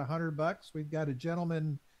for about $100. We've got a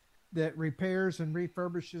gentleman that repairs and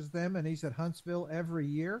refurbishes them, and he's at Huntsville every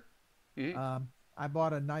year. Mm-hmm. I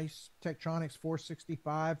bought a nice Tektronix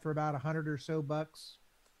 465 for about $100 or so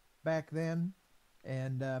back then.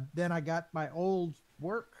 And then I got my old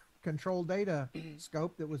work control data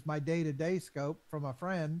scope that was my day-to-day scope from a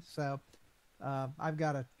friend. So I've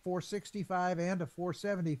got a 465 and a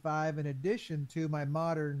 475 in addition to my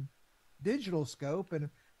modern digital scope, and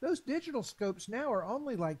those digital scopes now are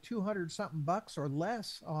only like 200 something bucks or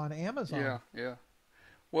less on Amazon. Yeah.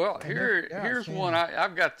 Well, here's one.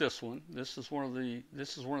 I've got this one. This is one of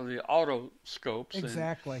the auto scopes.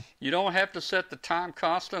 Exactly. You don't have to set the time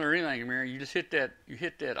constant or anything, Mary. You just hit that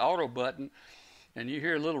auto button, and you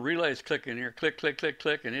hear little relays clicking here, click, click, click,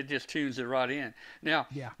 click, and it just tunes it right in. Now,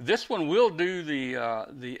 this one will do the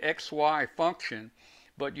XY function,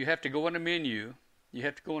 but you have to go in the menu. You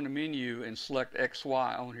have to go in the menu and select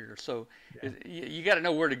XY on here. So you got to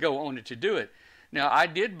know where to go on it to do it. Now, I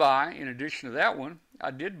did buy, in addition to that one,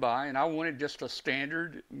 and I wanted just a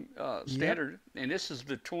standard, and this is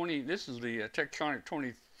the Tektronix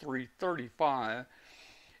 2335.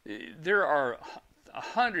 There are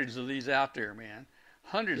hundreds of these out there, man.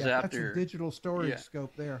 Hundreds out there. That's a digital storage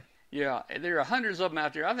scope there. Yeah, there are hundreds of them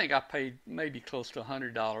out there. I think I paid maybe close to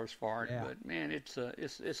 $100 for it, but man, it's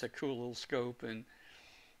a cool little scope, and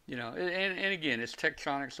and again, it's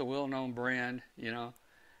Tektronix, a well-known brand,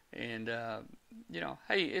 and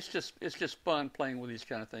hey, it's just fun playing with these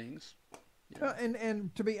kind of things.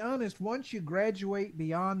 And to be honest, once you graduate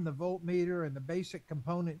beyond the voltmeter and the basic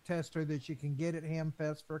component tester that you can get at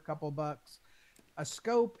Hamfest for a couple bucks, a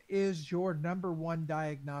scope is your number one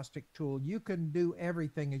diagnostic tool. You can do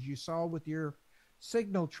everything, as you saw with your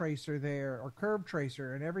signal tracer there or curve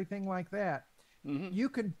tracer and everything like that. Mm-hmm. You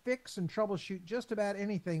can fix and troubleshoot just about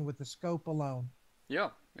anything with the scope alone. Yeah,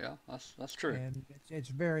 that's true. And it's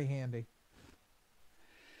very handy.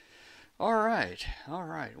 All right.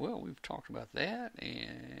 Well, we've talked about that,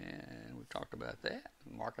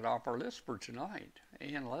 Mark it off our list for tonight.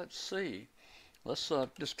 And let's see. Let's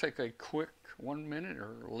just take a quick 1 minute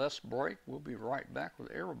or less break. We'll be right back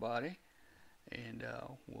with everybody. and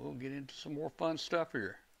we'll get into some more fun stuff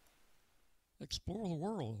here. Explore the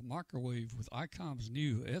world of microwave with ICOM's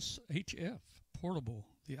new SHF portable,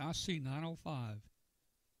 the IC905.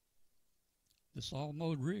 This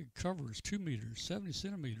all-mode rig covers 2 meters, 70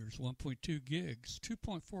 centimeters, 1.2 gigs,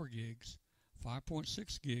 2.4 gigs,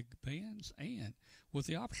 5.6 gig bands, and with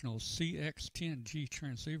the optional CX10G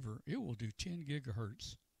transceiver, it will do 10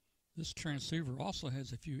 gigahertz. This transceiver also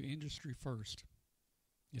has a few industry firsts.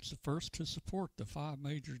 It's the first to support the 5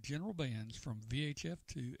 major general bands from VHF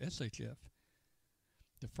to SHF.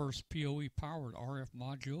 The first PoE-powered RF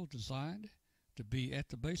module designed to be at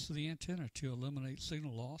the base of the antenna to eliminate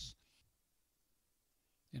signal loss,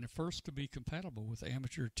 and the first to be compatible with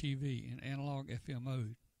amateur TV and analog FM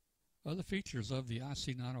mode. Other features of the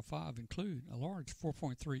IC905 include a large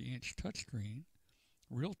 4.3-inch touchscreen,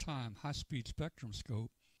 real-time high-speed spectrum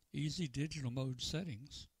scope, easy digital mode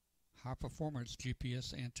settings, high-performance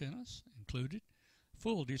GPS antennas included,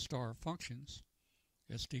 full D-Star functions,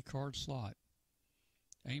 SD card slot.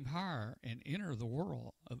 Aim higher and enter the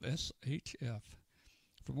world of SHF.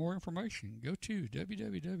 For more information, go to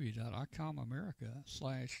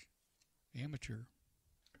www.icomamerica/amateur.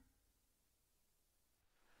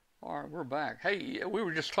 All right, we're back. Hey, we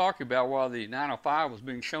were just talking about while the 905 was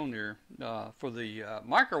being shown there, for the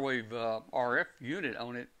microwave RF unit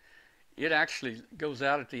on it, it actually goes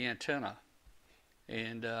out at the antenna,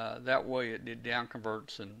 and that way it down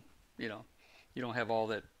converts, and you don't have all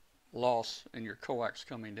that loss in your coax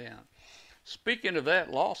coming down. Speaking of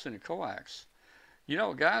that loss in the coax,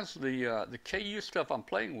 guys, the KU stuff I'm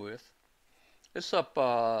playing with, it's up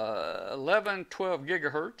 11, 12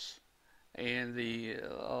 gigahertz, and the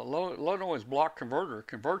low noise block converter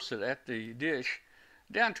converts it at the dish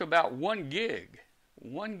down to about 1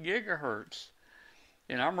 gigahertz,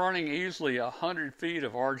 and I'm running easily 100 feet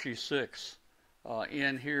of RG6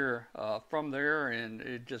 in here from there, and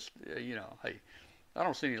it just hey, I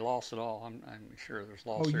don't see any loss at all. I'm sure there's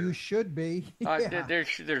loss there. Oh, you should be. Yeah.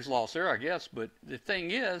 There's loss there, I guess. But the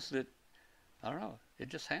thing is that I don't know. It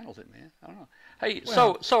just handles it, man. I don't know. Hey,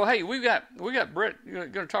 well, so hey, we got Brett. You're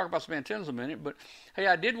going to talk about some antennas in a minute, but hey,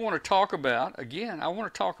 I did want to talk about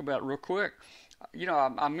real quick.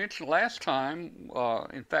 I mentioned last time.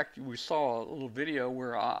 In fact, we saw a little video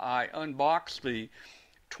where I unboxed the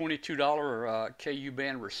 $22 KU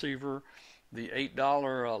band receiver, the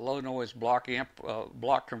 $8 low noise block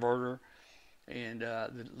converter, and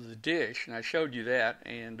the dish, and I showed you that,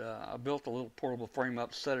 and I built a little portable frame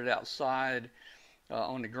up, set it outside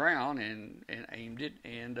on the ground, and aimed it,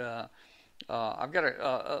 and I've got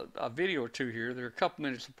a video or two here. They're a couple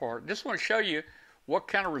minutes apart. Just want to show you what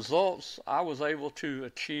kind of results I was able to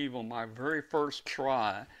achieve on my very first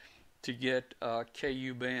try to get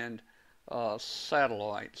KU band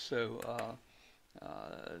satellite. So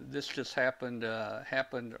this just happened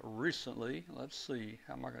recently. Let's see,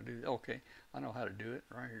 how am I going to do it? Okay, I know how to do it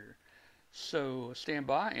right here. So stand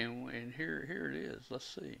by, and here it is. Let's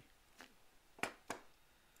see.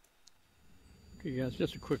 Okay, guys,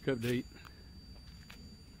 just a quick update.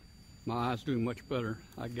 My eye's doing much better.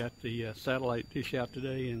 I got the satellite dish out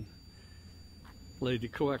today and laid the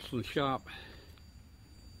coax in the shop.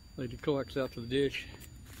 Laid the coax out to the dish.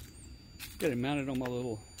 Got it mounted on my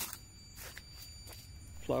little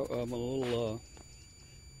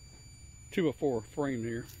 2x4 frame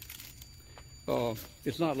here.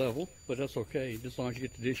 It's not level, but that's okay, just as long as you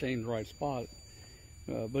get the dish aimed in the right spot.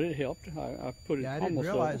 But it helped. I put it almost level. Yeah, I didn't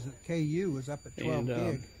realize that KU was up at 12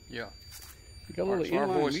 gig. Yeah. You got a little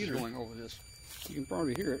inline meter going over this. You can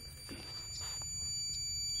probably hear it.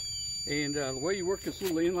 And the way you work this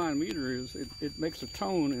little inline meter is it makes a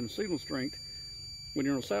tone and signal strength when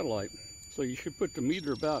you're on a satellite. So you should put the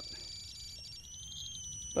meter about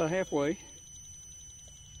halfway.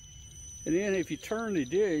 And then if you turn the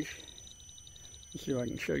dish, let's see if I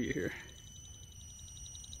can show you here.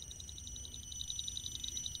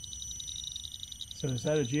 So is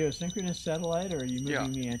that a geosynchronous satellite, or are you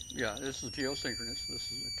moving the antenna? Yeah, this is geosynchronous.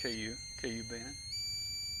 This is a KU band.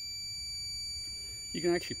 You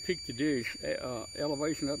can actually peak the dish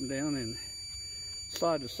elevation up and down and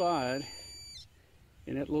side to side,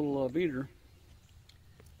 and that little meter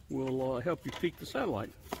will help you peak the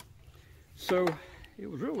satellite. So it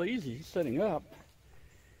was real easy setting up.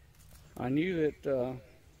 I knew that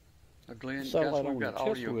Glenn, guess we've got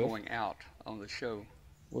audio going out on the show.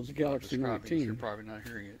 Was the Galaxy 19. You're probably not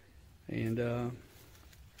hearing it. And the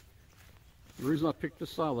reason I picked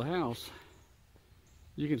this side of the house,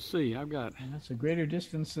 you can see I've got. And that's a greater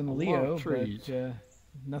distance than the Leo, but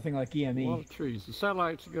nothing like EME. A lot of trees. The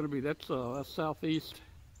satellite's going to be that's southeast,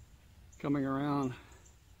 coming around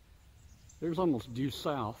there's almost due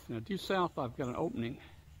south. Now due south, I've got an opening.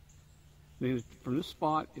 Then from this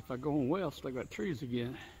spot, if I go on west, I've got trees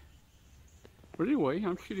again. But anyway,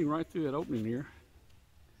 I'm shooting right through that opening here.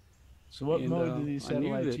 So what mode do these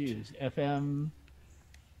satellites use? FM?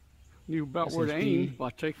 Knew about SSB? where to aim by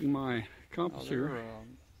taking my compass here.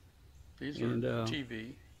 These are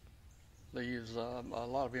TV. They use a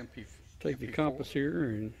lot of MP. Take the compass here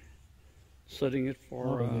and setting it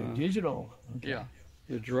for digital. Okay. Yeah,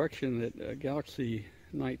 the direction that Galaxy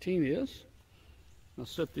 19 is. I'll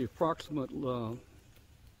set the approximate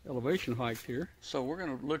elevation height here. so we're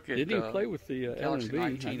going to look at Didn't even play with the Galaxy L&B.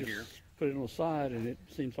 19 I just here. put it on the side and it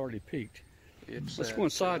seems already peaked. Let's at, go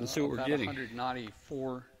inside and see what we're about getting.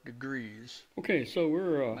 194 degrees. Okay, so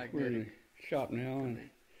we're in the shop now, and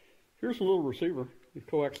here's a little receiver. The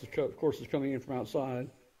coax, of course, is coming in from outside,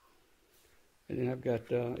 and then I've got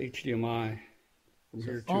HDMI from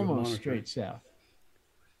here to a Almost monitor. straight south.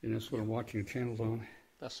 And that's what I'm watching the channels on.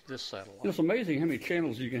 That's this satellite. It's amazing how many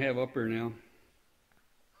channels you can have up here now.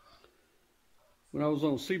 When I was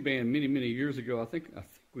on C-band many, many years ago, I think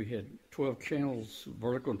we had 12 channels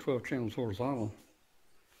vertical and 12 channels horizontal.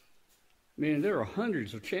 Man, there are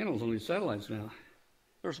hundreds of channels on these satellites now.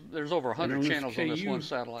 There's over 100 channels on this one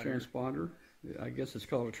satellite. Transponder. I guess it's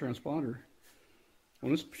called a transponder.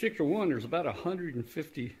 On this particular one, there's about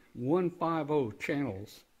 150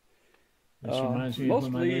 channels. This reminds me of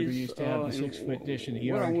when my neighbor used to have the 6-foot dish in the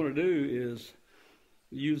yard. What I want to do is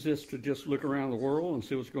use this to just look around the world and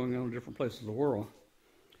see what's going on in different places of the world.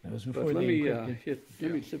 That was before But let they me encrypted.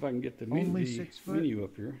 let me see if I can get the Only 6 foot? menu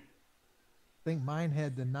up here. I think mine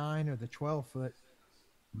had the 9 or the 12 foot.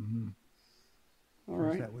 Mm-hmm. All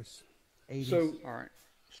right. That was 80. So All right,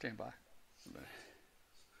 stand by.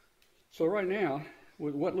 So right now,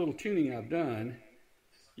 with what little tuning I've done,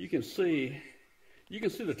 you can see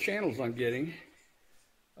the channels I'm getting.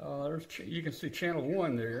 You can see channel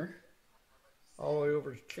 1 there, all the way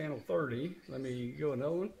over to channel 30. Let me go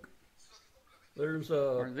another one. There's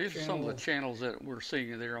These are some of the channels that we're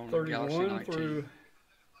seeing there on the 31 Galaxy 19. through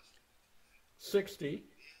 60.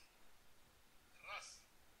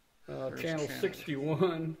 Channel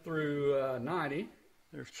 61 through 90.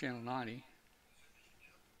 There's channel 90.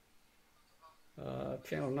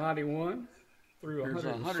 Channel 91 through There's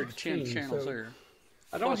 116. 110 channels so there.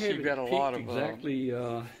 I don't Plus have you've it got a lot of exactly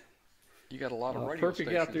you got a lot of radio perfect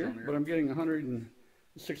stations out there, on there. but I'm getting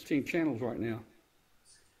 116 channels right now.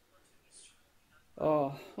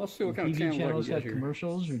 Let's see what kind of TV channels I can have get here.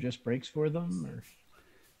 commercials or just breaks for them, or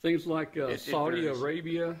Things like it Saudi varies.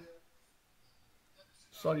 Arabia,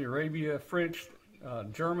 French,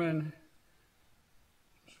 German.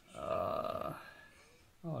 Oh,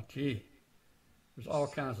 gee. There's all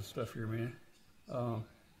kinds of stuff here, man. A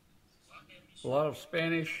lot of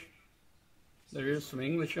Spanish. There is some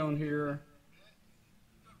English on here.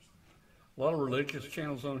 A lot of religious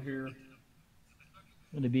channels on here.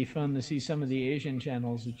 it'd be fun to see some of the Asian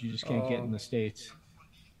channels that you just can't get in the States.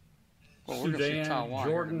 Well, we're gonna see Sudan, Taiwan here in a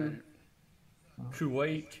Jordan, minute.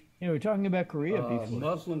 Kuwait, Yeah, we were talking about Korea before.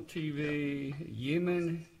 Muslim TV,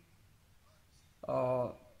 Yemen.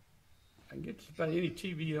 I can get just about any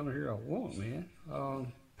TV on here I want, man.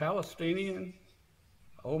 Palestinian,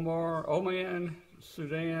 Oman,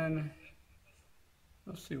 Sudan.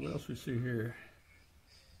 Let's see what else we see here.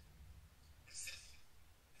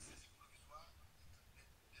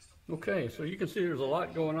 Okay, so you can see there's a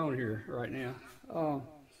lot going on here right now. Let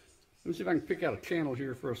me see if I can pick out a channel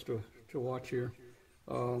here for us to watch here.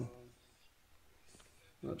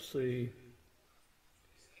 Let's see.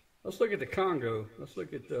 Let's look at the Congo. Let's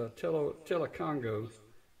look at Telecongo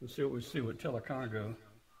and see what we see with Telecongo.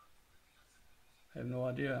 I have no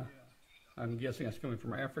idea. I'm guessing that's coming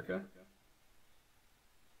from Africa.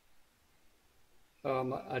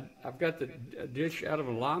 I've got the dish out of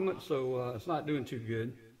alignment, so it's not doing too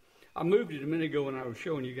good. I moved it a minute ago when I was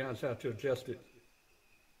showing you guys how to adjust it.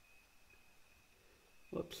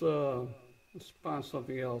 Let's find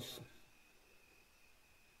something else.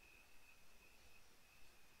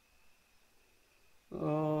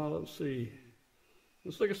 Let's see.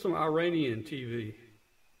 Let's look at some Iranian TV.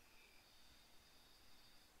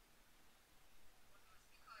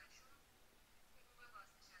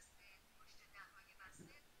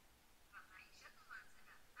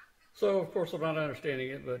 So, of course, I'm not understanding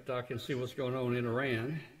it, but I can see what's going on in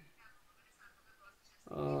Iran.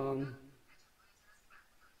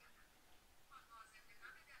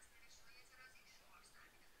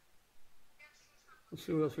 Let's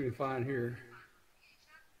see what else we can find here.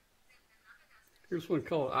 Here's one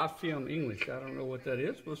called IFM English. I don't know what that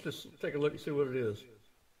is, but let's just take a look and see what it is.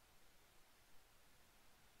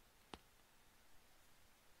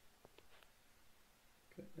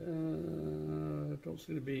 Don't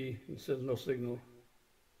seem to be, it says no signal.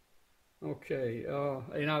 Okay,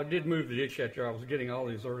 and I did move the ditch out there. I was getting all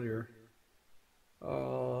these earlier.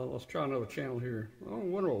 Let's try another channel here. I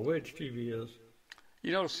wonder what Wedge TV is.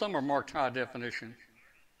 You notice some are marked high definition.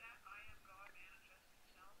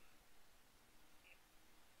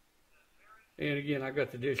 And again, I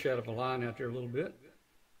got the dish out of a line out there a little bit.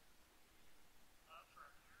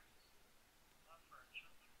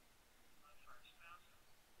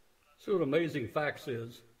 See what Amazing Facts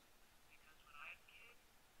is.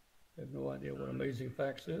 I have no idea what Amazing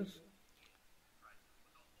Facts is.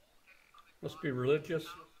 Must be religious.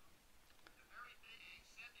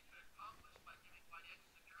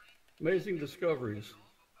 Amazing Discoveries.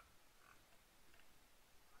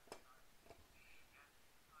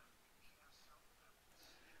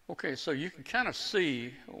 Okay, so you can kind of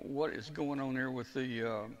see what is going on there with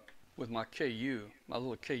the with my KU, my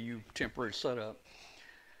little KU temporary setup.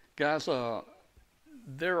 Guys,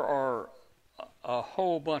 there are a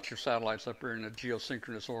whole bunch of satellites up here in the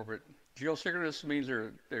geosynchronous orbit. Geosynchronous means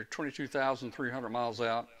they're 22,300 miles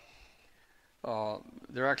out.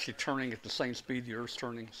 They're actually turning at the same speed the Earth's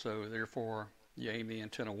turning, so therefore you aim the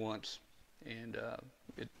antenna once, and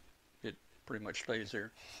it pretty much stays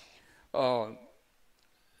there.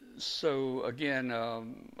 So again,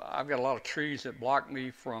 I've got a lot of trees that block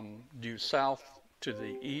me from due south to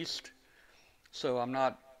the east, so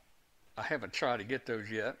I haven't tried to get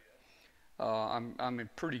those yet. I'm in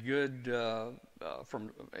pretty good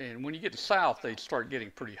and when you get to south, they start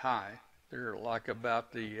getting pretty high. They're like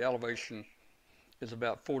about, the elevation is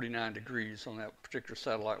about 49 degrees on that particular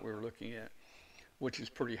satellite we were looking at, which is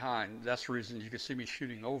pretty high, and that's the reason you can see me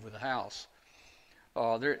shooting over the house.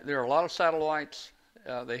 There are a lot of satellites.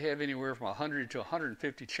 They have anywhere from 100 to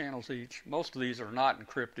 150 channels each. Most of these are not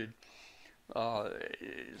encrypted.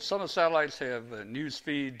 Some of the satellites have news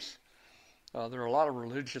feeds. There are a lot of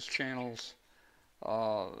religious channels.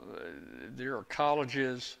 There are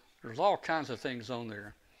colleges. There's all kinds of things on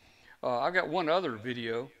there. I've got one other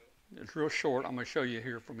video. It's real short. I'm going to show you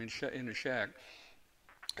here from in the shack.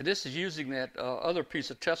 This is using that other piece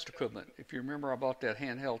of test equipment. If you remember, I bought that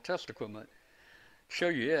handheld test equipment. Show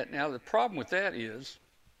you it. Now the problem with that is,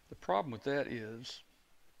 of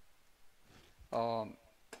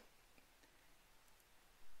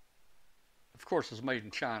course, it's made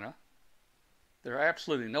in China. There are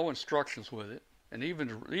absolutely no instructions with it, and even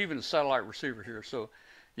the satellite receiver here. So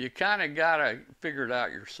you kind of gotta figure it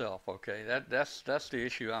out yourself. Okay, that's the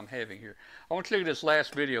issue I'm having here. I want you to look at this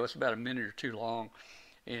last video. It's about a minute or two long,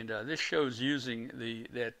 and this shows using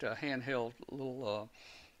that handheld little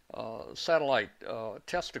satellite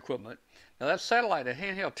test equipment. Now that satellite, that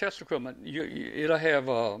handheld test equipment, it'll have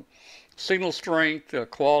signal strength,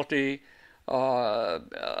 quality,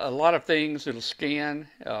 a lot of things. It'll scan.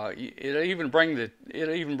 It'll even bring the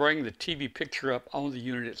TV picture up on the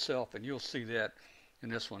unit itself, and you'll see that in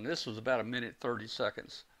this one. This was about a minute 30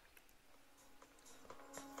 seconds.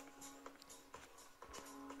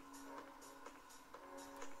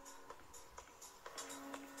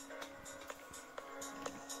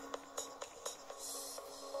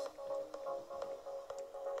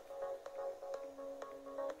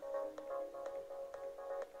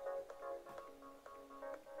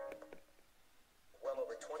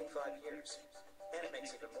 And it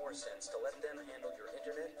makes even more sense to let them handle your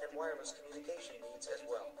internet and wireless communication needs as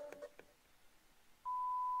well.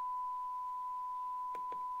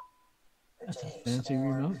 That's a fancy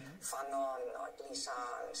remote. Fanon,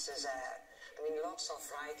 Glissant, Césaire. I mean, lots of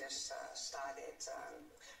writers started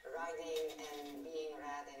writing and being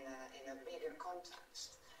read in a bigger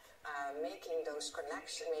context. Making those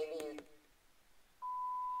connections, maybe you...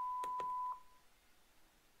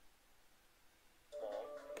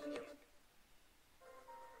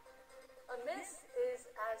 A miss is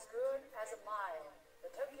as good as a mile. The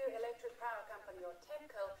Tokyo Electric Power Company, or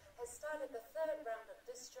TEPCO, has started the third round of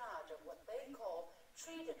discharge of what they call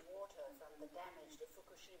treated water from the damaged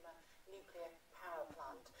Fukushima nuclear power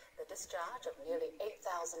plant. The discharge of nearly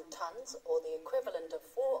 8,000 tons, or the equivalent of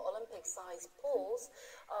 4 Olympic-sized pools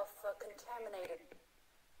of contaminated...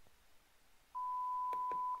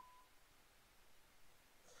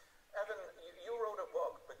 Evan, you wrote a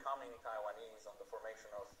book, Becoming Taiwanese, on the formation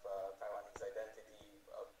of Taiwanese identity,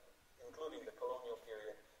 including the colonial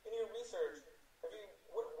period. In your research,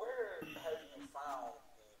 where have you found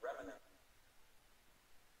the remnant?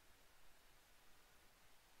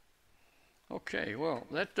 Okay, well,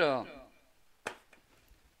 that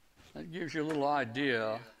gives you a little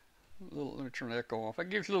idea. Let me turn the echo off. That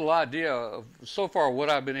gives you a little idea of so far what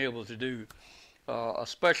I've been able to do,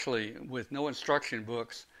 especially with no instruction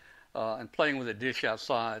books. and playing with a dish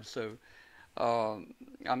outside. So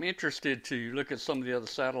I'm interested to look at some of the other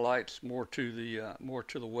satellites more to the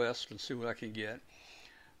west and see what I can get.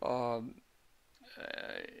 I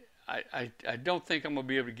don't think I'm going to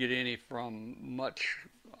be able to get any from much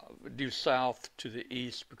due south to the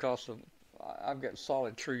east because I've got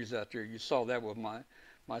solid trees out there. You saw that with my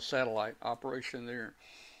satellite operation there.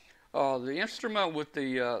 The instrument with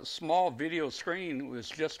the small video screen was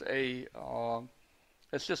just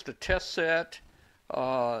it's just a test set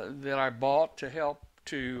that I bought to help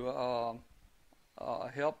to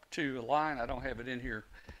align. I don't have it in here.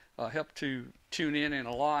 Help to tune in and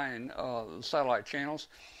align the satellite channels.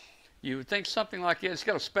 You would think something like it's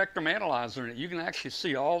got a spectrum analyzer in it. You can actually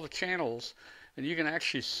see all the channels, and you can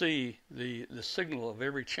actually see the signal of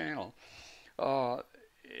every channel. That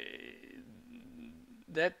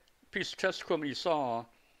piece of test equipment you saw,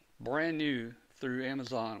 brand new through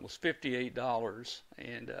Amazon, was $58,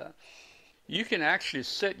 and you can actually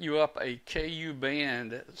set you up a KU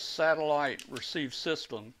band satellite receive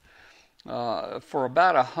system for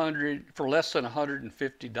less than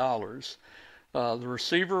 $150. The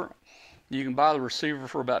receiver, you can buy the receiver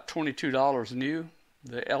for about $22 new.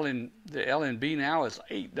 The LNB now is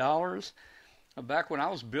 $8. Back when I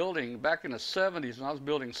was building, back in the 70s, when I was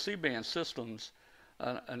building C-band systems,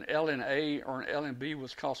 an LNA or an LNB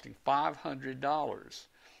was costing $500.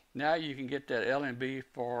 Now you can get that LNB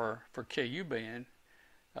for KU band.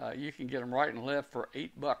 You can get them right and left for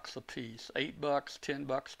 $8 a piece. $8, $10,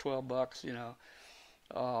 $12, you know.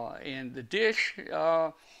 And the dish,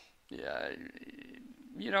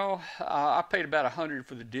 you know, I paid about $100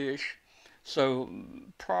 for the dish. So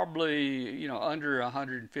probably, you know, under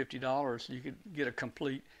 $150, you could get a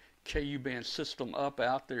complete KU band system up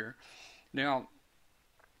out there. Now,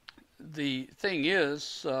 the thing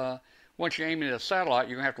is, once you're aiming at a satellite,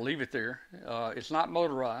 you're going to have to leave it there. It's not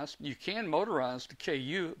motorized. You can motorize the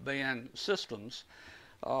KU band systems,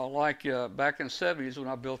 like back in the 70s when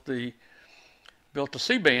I built the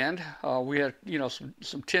C-band. We had, you know, some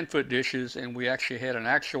 10-foot dishes, and we actually had an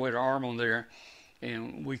actuator arm on there,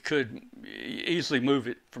 and we could easily move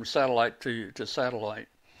it from satellite to satellite.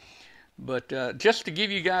 But just to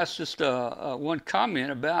give you guys just one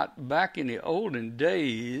comment about back in the olden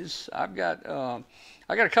days, I got a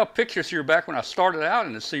couple pictures here back when I started out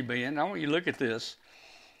in the C-band. I want you to look at this.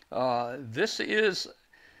 This is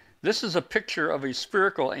a picture of a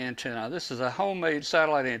spherical antenna. This is a homemade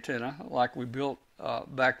satellite antenna like we built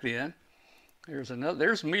back then.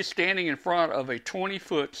 There's me standing in front of a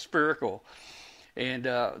 20-foot spherical. And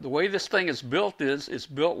the way this thing is built is it's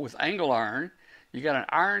built with angle iron. You got an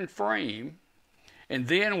iron frame, and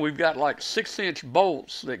then we've got like 6-inch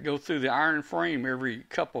bolts that go through the iron frame every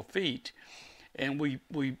couple feet, and we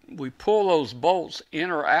pull those bolts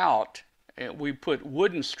in or out, and we put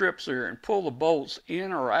wooden strips there and pull the bolts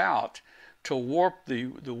in or out to warp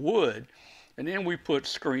the wood, and then we put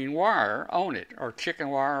screen wire on it, or chicken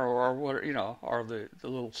wire, or what, you know, or the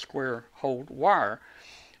little square hole wire.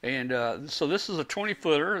 And so this is a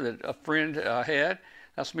 20-footer that a friend had.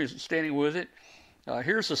 That's me standing with it.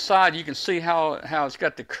 Here's the side. You can see how it's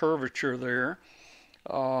got the curvature there.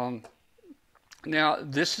 Now,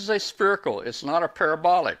 this is a spherical. It's not a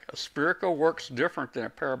parabolic. A spherical works different than a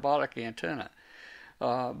parabolic antenna.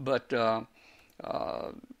 But there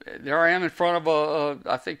I am in front of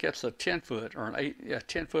I think that's a 10-foot or an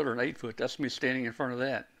 10-foot or an 8-foot. That's me standing in front of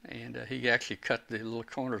that. And he actually cut the little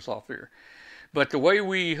corners off there. But the way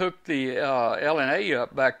we hooked the LNA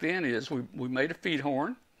up back then is we made a feed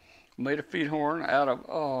horn. Made a feed horn out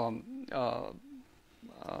of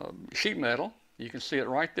sheet metal. You can see it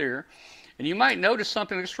right there. And you might notice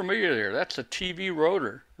something that's familiar there. That's a TV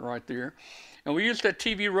rotor right there. And we used that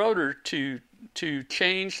TV rotor to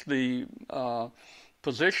change the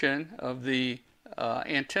position of the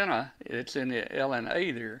antenna. It's in the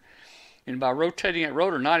LNA there. And by rotating that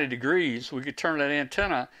rotor 90 degrees, we could turn that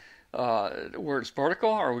antenna where it's vertical,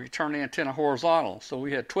 or we could turn the antenna horizontal. So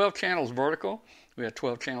we had 12 channels vertical. We had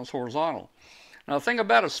 12 channels horizontal. Now, the thing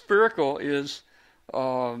about a spherical is,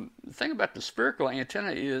 the thing about the spherical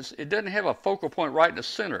antenna is it doesn't have a focal point right in the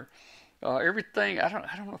center. Everything, I don't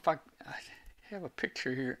know if I have a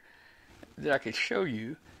picture here that I could show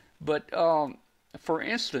you, but for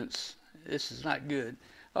instance, this is not good.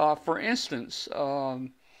 For instance,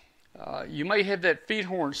 you may have that feed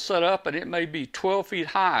horn set up, and it may be 12 feet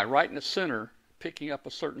high right in the center, picking up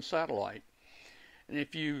a certain satellite. And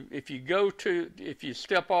if you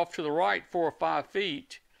step off to the right 4 or 5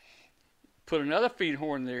 feet, put another feed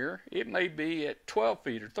horn there, it may be at 12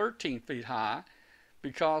 feet or 13 feet high,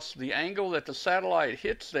 because the angle that the satellite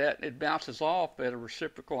hits that, it bounces off at a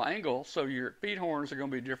reciprocal angle, so your feed horns are going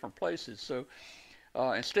to be different places. So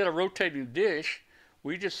instead of rotating the dish,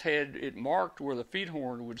 we just had it marked where the feed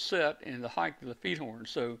horn would set and the height of the feed horn.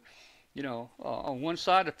 So, on one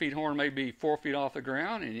side, the feed horn may be 4 feet off the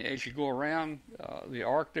ground, and as you go around the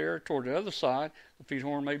arc there toward the other side, the feed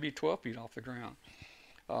horn may be 12 feet off the ground.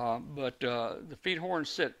 But the feed horn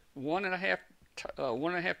sit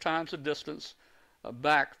 1.5 times the distance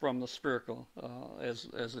back from the spherical as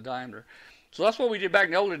the diameter. So that's what we did back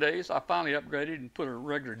in the older days. I finally upgraded and put a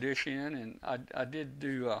regular dish in, and I did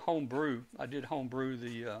do home brew. I did home brew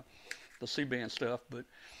the C-band stuff. But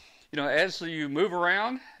as you move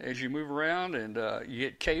around, and you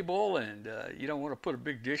get cable, and you don't want to put a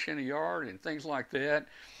big dish in the yard and things like that,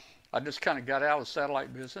 I just kind of got out of the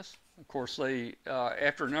satellite business. Of course, they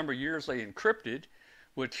after a number of years they encrypted,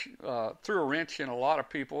 which threw a wrench in a lot of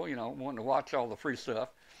people, wanting to watch all the free stuff.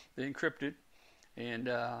 They encrypted, and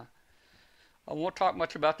I won't talk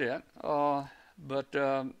much about that, but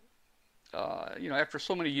after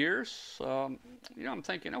so many years, I'm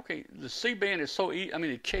thinking, okay, the C band is so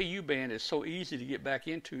the KU band is so easy to get back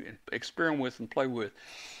into and experiment with and play with.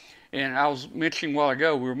 And I was mentioning a while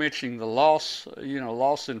ago, we were mentioning the loss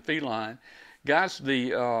in feline. Guys,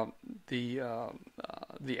 the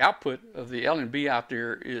output of the L&B out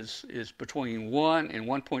there is between 1 and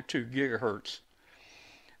 1.2 gigahertz,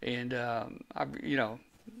 and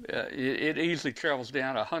it easily travels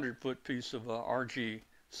down a 100-foot piece of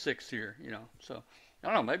RG6 here, So I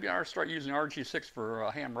don't know, maybe I ought to start using RG6 for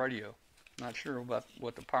ham radio. Not sure about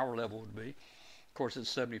what the power level would be. Of course, it's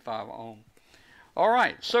 75 ohm. All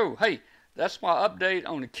right, so hey, that's my update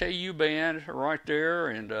on the KU band right there,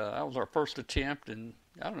 and that was our first attempt. And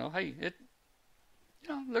I don't know, hey, it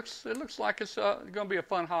looks like it's going to be a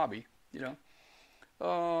fun hobby,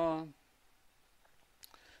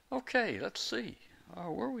 Okay, let's see.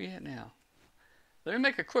 Where are we at now? Let me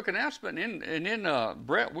make a quick announcement, and then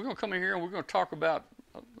Brett, we're going to come in here and we're going to talk about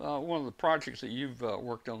one of the projects that you've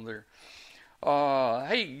worked on there.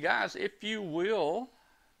 Hey, guys, if you will,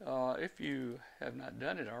 if you have not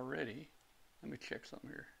done it already, let me check something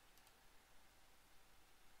here.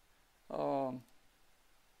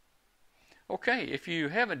 Okay, if you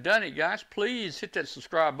haven't done it, guys, please hit that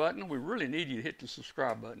subscribe button. We really need you to hit the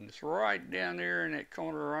subscribe button. It's right down there in that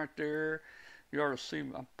corner right there. You ought to see,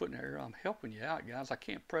 I'm putting it here. I'm helping you out, guys. I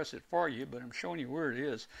can't press it for you, but I'm showing you where it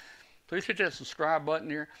is. Please hit that subscribe button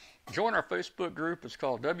here. Join our Facebook group. It's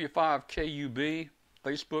called W5KUB.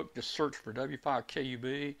 Facebook, just search for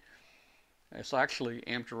W5KUB. It's actually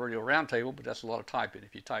Amateur Radio Roundtable, but that's a lot of typing.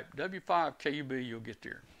 If you type W5KUB, you'll get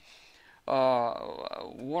there.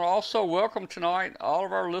 Want to also welcome tonight all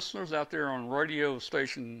of our listeners out there on radio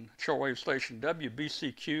station, shortwave station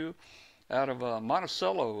WBCQ out of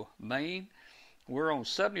Monticello, Maine. We're on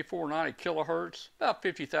 7490 kilohertz, about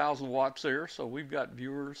 50,000 watts there. So we've got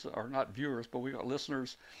viewers, or not viewers, but we've got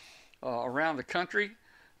listeners around the country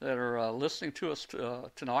that are listening to us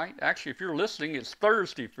tonight. Actually, if you're listening, it's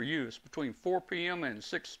Thursday for you. It's between 4 p.m. and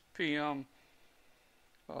 6 p.m.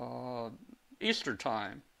 Eastern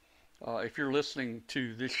time. If you're listening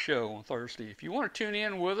to this show on Thursday, if you want to tune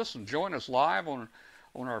in with us and join us live on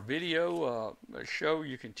our video show,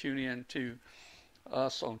 you can tune in to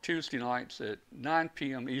us on Tuesday nights at 9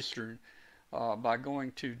 p.m. Eastern by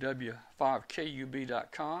going to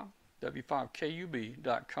w5kub.com,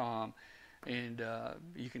 w5kub.com, and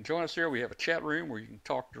you can join us there. We have a chat room where you can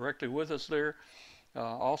talk directly with us there.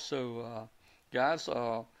 Also, guys,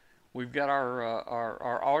 we've got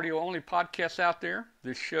our audio-only podcast out there.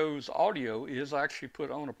 This show's audio is actually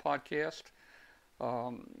put on a podcast.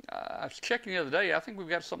 I was checking the other day. I think we've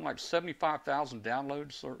got something like 75,000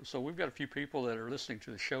 downloads. So we've got a few people that are listening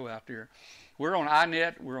to the show out there. We're on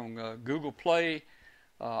iNet. We're on Google Play,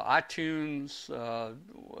 iTunes,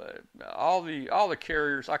 all the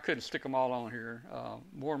carriers. I couldn't stick them all on here.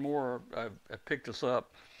 More and more have picked us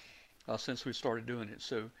up since we started doing it.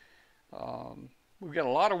 So we've got a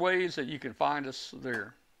lot of ways that you can find us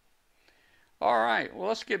there. All right. Well,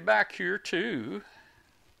 let's get back here to.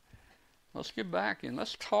 Let's get back and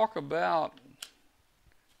let's talk about,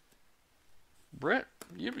 Brett,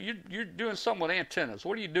 you're doing something with antennas.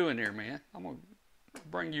 What are you doing there, man? I'm going to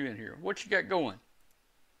bring you in here. What you got going?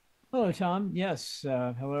 Hello, Tom. Yes.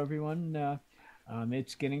 Hello, everyone.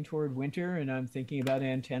 It's getting toward winter, and I'm thinking about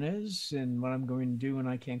antennas and what I'm going to do when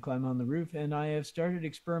I can't climb on the roof. And I have started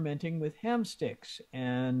experimenting with ham sticks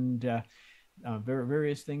and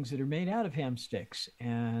various things that are made out of ham sticks.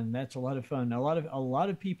 And that's a lot of fun. A lot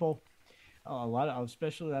of people...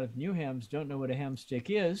 especially a lot of new hams don't know what a ham stick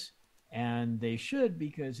is, and they should,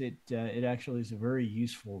 because it actually is a very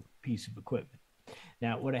useful piece of equipment.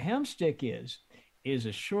 Now, what a ham stick is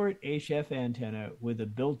a short HF antenna with a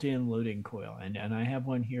built-in loading coil, and I have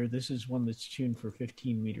one here. This is one that's tuned for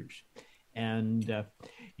 15 meters, and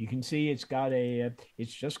you can see it's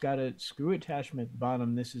just got a screw attachment at the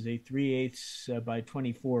bottom. This is a 3/8 by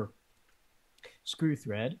 24 screw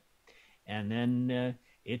thread, and then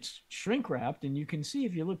it's shrink wrapped, and you can see,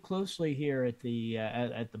 if you look closely here at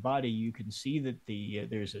the body, you can see that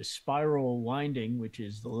there's a spiral winding, which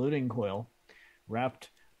is the loading coil,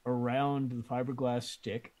 wrapped around the fiberglass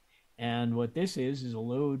stick. And what this is a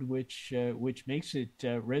load which makes it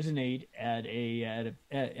resonate at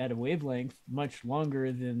a wavelength much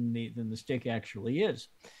longer than the stick actually is.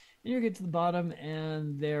 And you get to the bottom,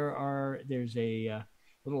 and there's a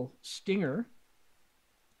little stinger,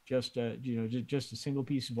 just a single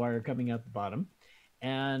piece of wire coming out the bottom,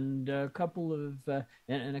 and a couple of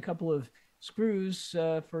screws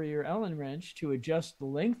for your Allen wrench to adjust the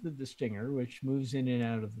length of the stinger, which moves in and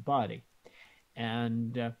out of the body.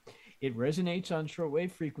 And it resonates on shortwave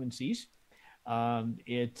frequencies.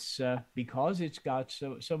 It's because it's got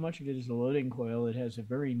so much of it is a loading coil. It has a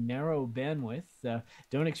very narrow bandwidth.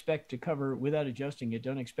 Don't expect to cover, without adjusting it,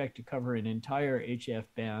 don't expect to cover an entire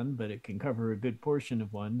HF band, but it can cover a good portion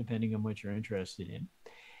of one, depending on what you're interested in.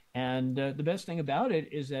 And the best thing about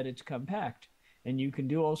it is that it's compact, and you can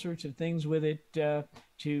do all sorts of things with it to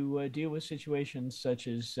deal with situations such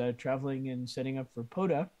as traveling and setting up for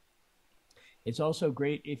POTA. It's also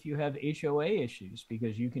great if you have HOA issues,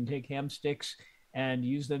 because you can take ham sticks and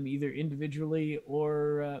use them either individually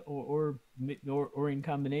or in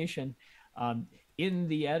combination in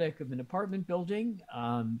the attic of an apartment building,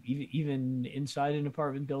 even inside an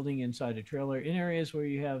apartment building, inside a trailer, in areas where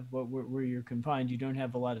where you're confined, you don't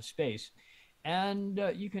have a lot of space, and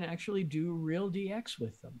you can actually do real DX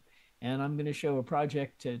with them. And I'm going to show a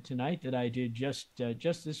project tonight that I did just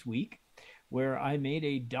this week, where I made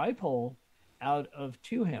a dipole out of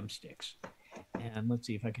 2 ham sticks. And let's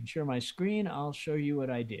see if I can share my screen. I'll show you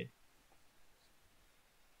what I did.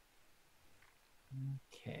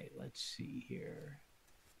 Okay, let's see here.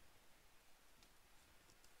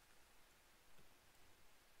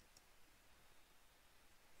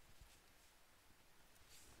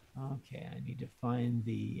 Okay, I need to find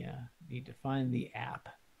the app.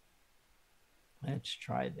 Let's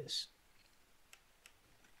try this.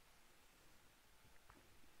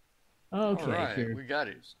 Okay, all right, here. We got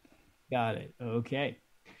it. Got it. Okay.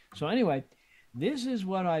 So anyway, this is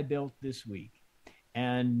what I built this week.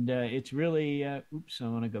 And it's really, oops, I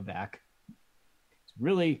want to go back. It's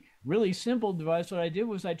really, really simple device. What I did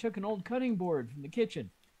was I took an old cutting board from the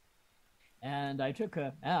kitchen, and I took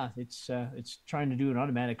it's trying to do an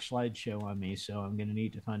automatic slideshow on me, so I'm going to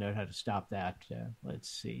need to find out how to stop that. Let's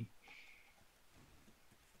see.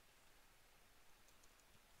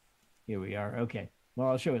 Here we are. Okay. Well,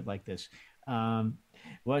 I'll show it like this. I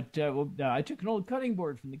took an old cutting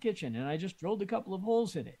board from the kitchen, and I just drilled a couple of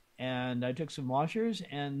holes in it. And I took some washers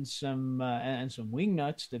and some wing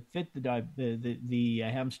nuts that fit the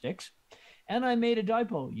ham sticks, and I made a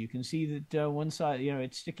dipole. You can see that one side,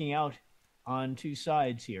 it's sticking out on 2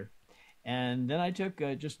 sides here. And then I took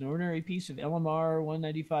just an ordinary piece of LMR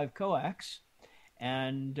 195 coax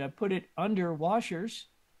and put it under washers,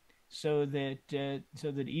 so that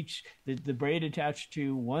the braid attached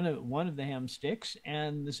to one of the ham sticks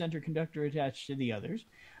and the center conductor attached to the others.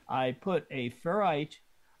 I put a ferrite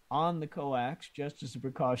on the coax just as a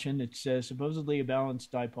precaution. It's supposedly a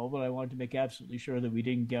balanced dipole, but I wanted to make absolutely sure that we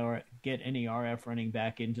didn't get any RF running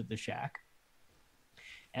back into the shack.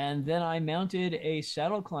 And then I mounted a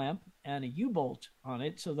saddle clamp and a U-bolt on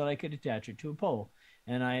it so that I could attach it to a pole.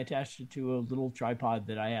 And I attached it to a little tripod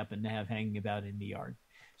that I happen to have hanging about in the yard.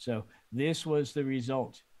 So this was the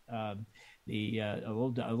result. A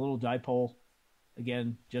little dipole,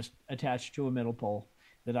 again, just attached to a metal pole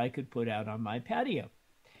that I could put out on my patio.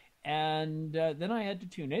 And then I had to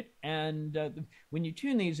tune it. And when you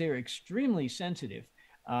tune these, they're extremely sensitive.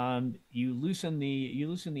 You loosen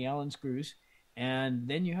the Allen screws, and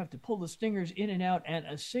then you have to pull the stingers in and out, and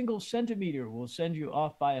a single centimeter will send you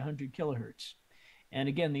off by 100 kilohertz. And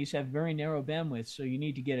again, these have very narrow bandwidth, so you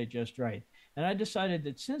need to get it just right. And I decided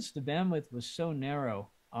that since the bandwidth was so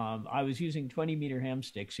narrow, I was using 20-meter ham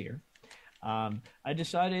sticks here. I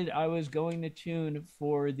decided I was going to tune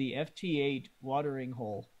for the FT8 watering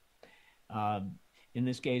hole. In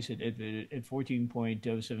this case, at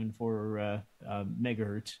 14.074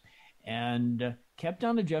 megahertz, and kept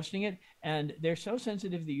on adjusting it, and they're so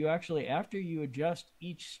sensitive that you actually, after you adjust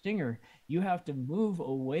each stinger, you have to move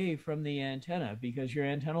away from the antenna because your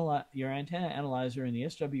antenna analyzer and the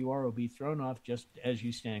SWR will be thrown off just as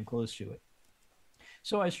you stand close to it.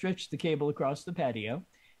 So I stretched the cable across the patio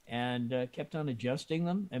and kept on adjusting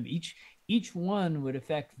them. And each one would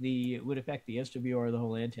affect the SWR of the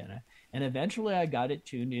whole antenna. And eventually I got it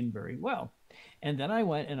tuned in very well. And then I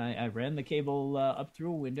went and I ran the cable up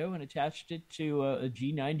through a window and attached it to a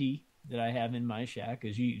G90 that I have in my shack, a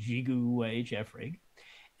Jigu HF rig,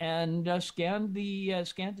 and scanned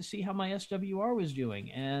to see how my SWR was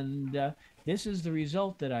doing. And this is the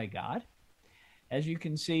result that I got. As you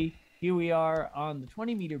can see, here we are on the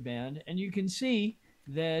 20 meter band, and you can see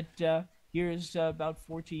that here's about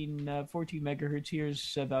 14 megahertz.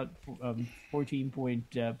 Here's about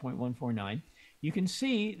 14.149. You can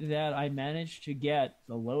see that I managed to get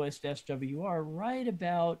the lowest SWR right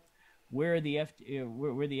about where the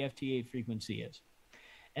FT8 frequency is.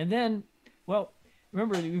 And then, well,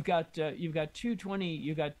 remember you've got 220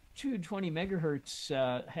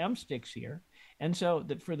 megahertz ham sticks here. And so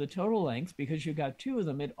for the total length, because you've got two of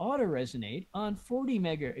them, it ought to resonate on 40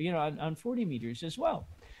 meters as well.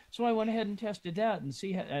 So I went ahead and tested that and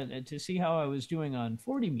to see how I was doing on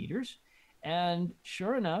 40 meters. And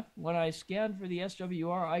sure enough, when I scanned for the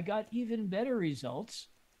SWR, I got even better results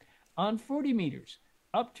on 40 meters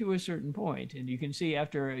up to a certain point. And you can see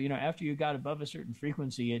after you got above a certain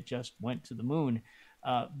frequency, it just went to the moon.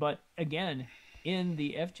 But again, in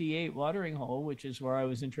the FT8 watering hole, which is where I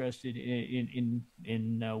was interested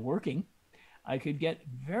in working, I could get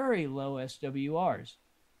very low SWRs.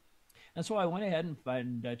 And so I went ahead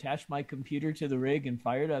and attached my computer to the rig and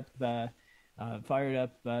fired up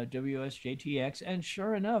WSJTX, and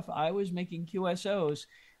sure enough, I was making QSOs.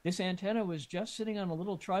 This antenna was just sitting on a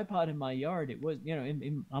little tripod in my yard. It was,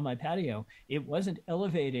 on my patio. It wasn't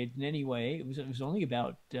elevated in any way. It was only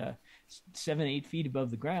about 7-8 feet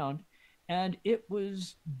above the ground, and it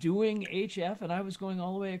was doing HF, and I was going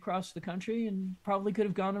all the way across the country, and probably could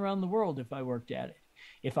have gone around the world if I worked at it.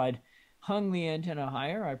 If I'd hung the antenna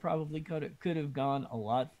higher, I probably could have gone a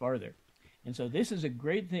lot farther. And so this is a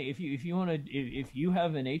great thing if you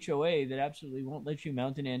have an HOA that absolutely won't let you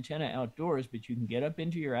mount an antenna outdoors, but you can get up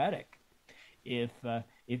into your attic. If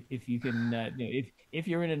you can, if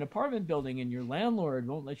you're in an apartment building and your landlord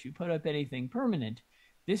won't let you put up anything permanent,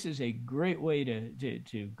 this is a great way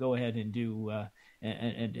to go ahead and do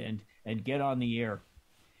and get on the air.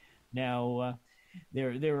 Now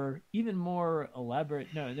there are even more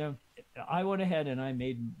elaborate. No, I went ahead and I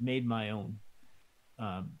made my own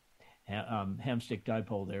hamstick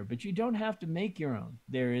dipole there, but you don't have to make your own.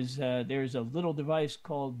 There's a little device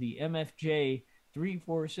called the MFJ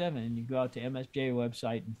 347. You go out to MFJ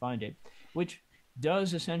website and find it, which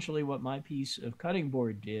does essentially what my piece of cutting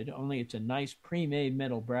board did, only it's a nice pre-made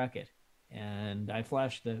metal bracket. And I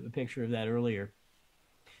flashed the picture of that earlier.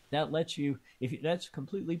 That lets you, that's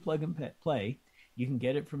completely plug and play. You can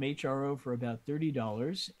get it from HRO for about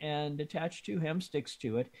 $30 and attach two ham sticks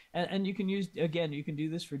to it. And you can you can do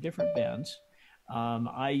this for different bands.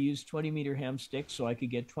 I used 20 meter ham sticks so I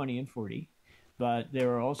could get 20 and 40. But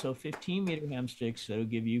there are also 15 meter ham sticks that'll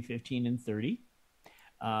give you 15 and 30.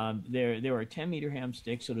 There are 10 meter ham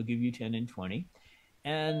sticks that'll give you 10 and 20.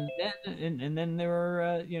 And then there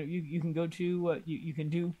are you can go to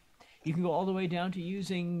you can go all the way down to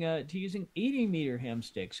using 80 meter ham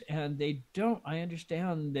sticks, and they don't. I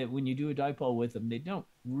understand that when you do a dipole with them, they don't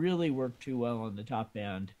really work too well on the top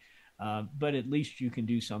band, but at least you can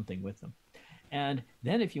do something with them. And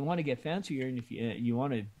then if you want to get fancier and if you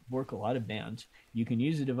want to work a lot of bands, you can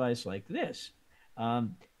use a device like this.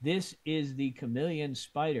 This is the Chameleon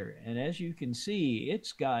Spider, and as you can see,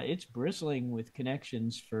 it's bristling with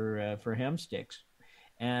connections for ham sticks.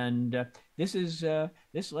 And this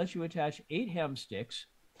lets you attach 8 ham sticks,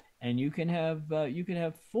 and you can have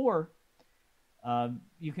 4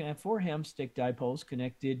 ham stick dipoles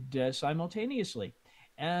connected simultaneously.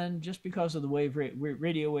 And just because of the way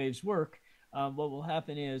radio waves work, what will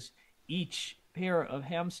happen is each pair of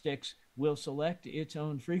ham sticks will select its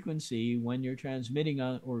own frequency when you're transmitting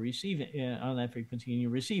on or receiving on that frequency, and you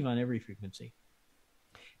receive on every frequency.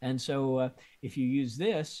 And so if you use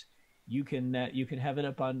this, you can have it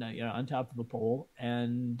up on on top of a pole,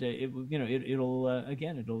 and it'll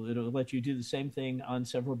let you do the same thing on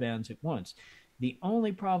several bands at once. The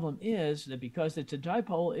only problem is that because it's a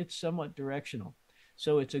dipole, it's somewhat directional.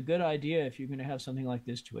 So it's a good idea if you're going to have something like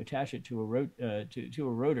this to attach it to a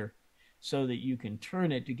rotor, so that you can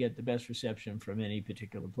turn it to get the best reception from any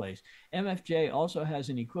particular place. MFJ also has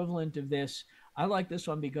an equivalent of this. I like this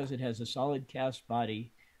one because it has a solid cast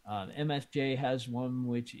body. MFJ has one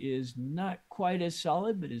which is not quite as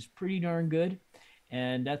solid, but is pretty darn good.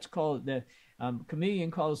 And that's called the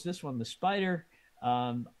Chameleon calls this one the spider.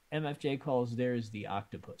 MFJ calls theirs the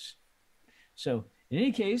octopus. So in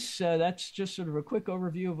any case, that's just sort of a quick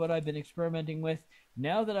overview of what I've been experimenting with.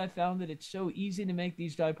 Now that I've found that it's so easy to make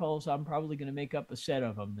these dipoles, I'm probably going to make up a set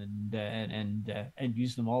of them and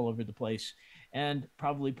use them all over the place, and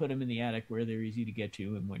probably put them in the attic where they're easy to get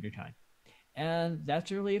to in wintertime. And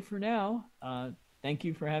that's really it for now. Thank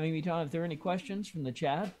you for having me, Tom. If there are any questions from the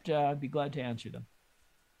chat, I'd be glad to answer them.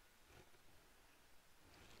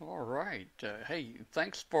 All right. Hey,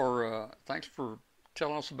 thanks for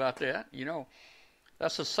telling us about that. You know,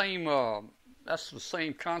 that's the same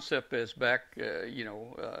concept as back in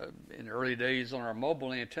the early days on our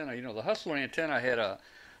mobile antenna. You know, the Hustler antenna had a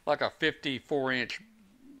 54-inch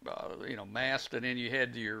mast, and then you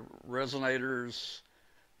had your resonators,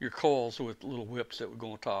 your coils with little whips that would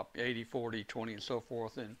go on top, 80, 40, 20, and so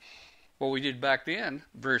forth. And what we did back then,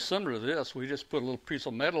 very similar to this, we just put a little piece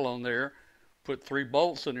of metal on there, put 3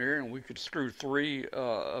 bolts in there, and we could screw 3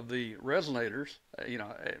 of the resonators,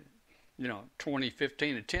 20,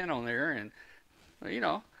 15, and 10 on there, and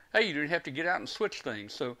hey, you didn't have to get out and switch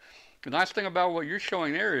things. So the nice thing about what you're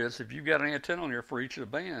showing there is if you've got an antenna on there for each of the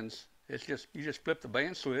bands, it's just you just flip the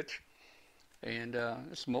band switch, and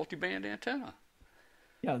it's a multi-band antenna.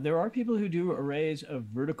 Yeah, there are people who do arrays of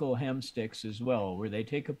vertical ham sticks as well, where they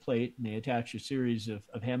take a plate and they attach a series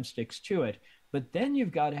of ham sticks to it. But then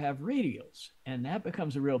you've got to have radials, and that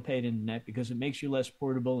becomes a real pain in the neck because it makes you less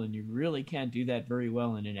portable, and you really can't do that very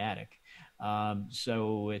well in an attic.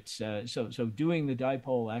 So doing the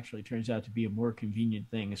dipole actually turns out to be a more convenient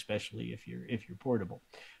thing, especially if you're portable.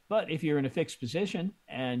 But if you're in a fixed position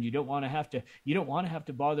and you don't want to have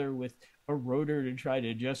to bother with a rotor to try to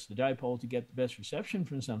adjust the dipole to get the best reception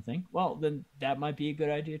from something, well, then that might be a good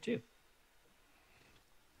idea too.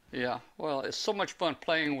 Yeah, well, it's so much fun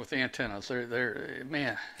playing with antennas. They're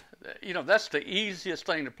man, that's the easiest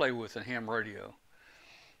thing to play with in ham radio,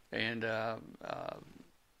 and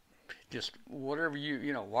just whatever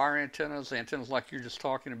wire antennas like you're just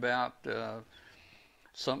talking about.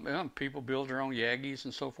 Some people build their own Yagis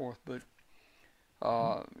and so forth, but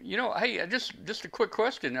hey, just a quick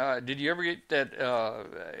question. Did you ever get that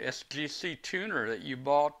SGC tuner that you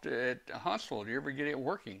bought at Huntsville? Did you ever get it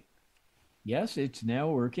working? Yes, it's now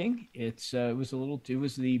working. It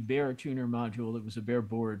was the bare tuner module. It was a bare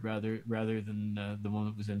board rather than the one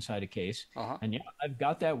that was inside a case. Uh-huh. And yeah, I've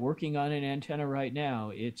got that working on an antenna right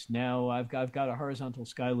now. I've got a horizontal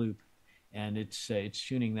sky loop, and it's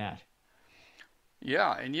tuning that.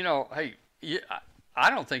 Yeah, and hey, I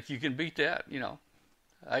don't think you can beat that.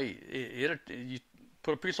 Hey, you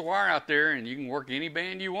put a piece of wire out there and you can work any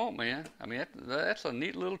band you want, man. I mean, that's a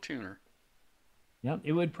neat little tuner. Yeah,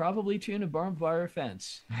 it would probably tune a barbed wire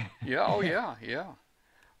fence. Yeah, oh yeah.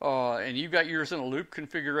 And you got yours in a loop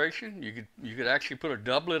configuration. You could actually put a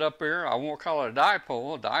doublet up there. I won't call it a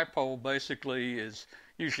dipole. A dipole basically is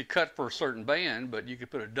usually cut for a certain band, but you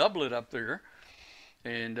could put a doublet up there.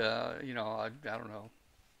 And I don't know,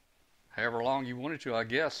 however long you wanted to, I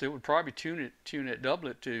guess it would probably tune it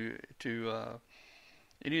doublet to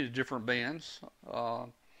any of the different bands.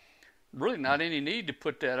 Really not any need to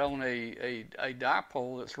put that on a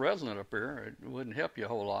dipole that's resonant up there. It wouldn't help you a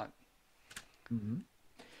whole lot. Mm-hmm.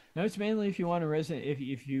 No, it's mainly if you want to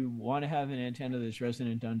if you want to have an antenna that's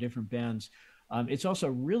resonant on different bands. It's also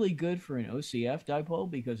really good for an OCF dipole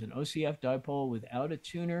because an OCF dipole without a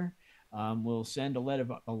tuner will send a lot of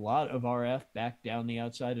RF back down the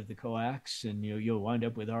outside of the coax, and you'll wind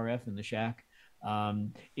up with RF in the shack.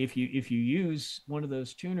 If you use one of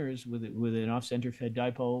those tuners with an off-center fed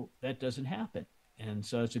dipole, that doesn't happen, and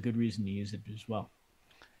so it's a good reason to use it as well.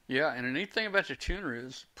 Yeah, and the neat thing about the tuner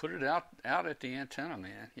is put it out at the antenna,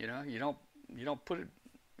 man. You don't put it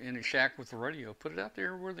in a shack with the radio. Put it out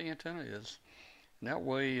there where the antenna is, and that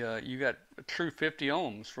way you got a true 50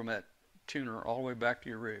 ohms from that tuner all the way back to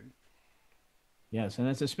your rig. Yes, and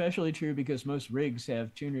that's especially true because most rigs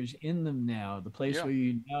have tuners in them now. The place where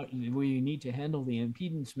you need to handle the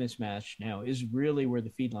impedance mismatch now is really where the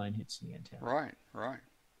feed line hits the antenna. Right.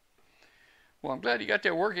 Well, I'm glad you got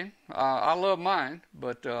that working. I love mine,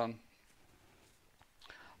 but I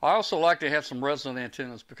also like to have some resonant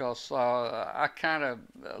antennas because a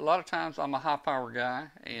lot of times I'm a high power guy,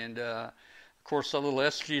 and of course a little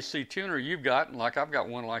SGC tuner you've got, and like I've got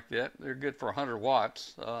one like that, they're good for 100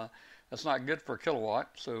 watts. That's not good for a kilowatt,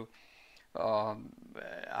 so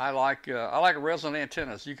I like resonant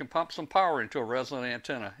antennas. You can pump some power into a resonant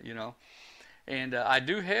antenna, And I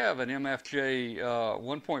do have an MFJ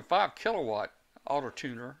 1.5 kilowatt auto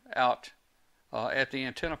tuner out at the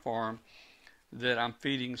antenna farm that I'm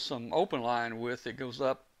feeding some open line with. It goes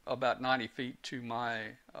up about 90 feet to my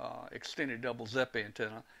extended double ZEP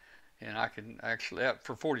antenna, and I can actually,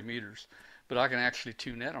 for 40 meters, but I can actually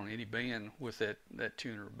tune that on any band with that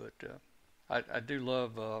tuner. But I do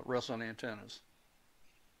love resonant antennas.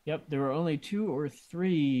 Yep, there are only 2 or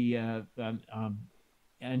 3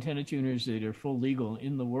 antenna tuners that are full legal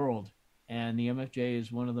in the world, and the MFJ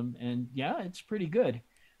is one of them. And yeah, it's pretty good.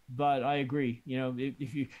 But I agree. You know,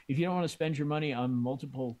 if you don't want to spend your money on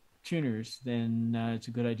multiple tuners, then it's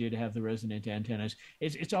a good idea to have the resonant antennas.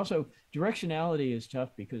 It's also, directionality is tough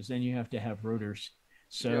because then you have to have rotors.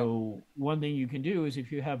 So one thing you can do is,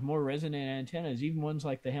 if you have more resonant antennas, even ones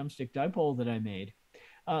like the hamstick dipole that I made,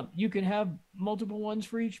 you can have multiple ones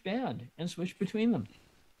for each band and switch between them.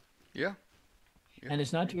 Yeah. And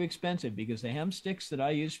it's not too expensive, because the ham sticks that I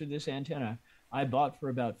use for this antenna, I bought for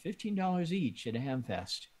about $15 each at a ham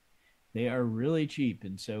fest. They are really cheap,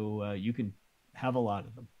 and so you can have a lot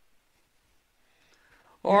of them.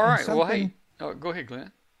 All right. Well, hey, go ahead,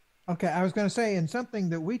 Glenn. Okay, I was going to say, and something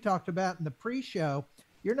that we talked about in the pre-show,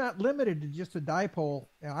 you're not limited to just a dipole.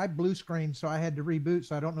 Now, I blue screened, so I had to reboot,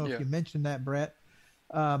 so I don't know if you mentioned that, Brett.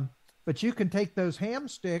 But you can take those ham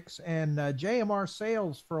sticks, and JMR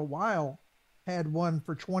Sales for a while had one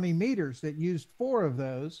for 20 meters that used 4 of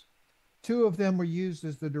those. 2 of them were used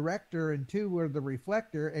as the director and 2 were the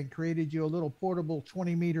reflector, and created you a little portable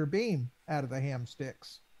 20-meter beam out of the ham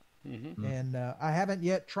sticks. Mm-hmm. And I haven't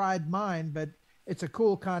yet tried mine, but it's a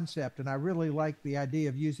cool concept, and I really like the idea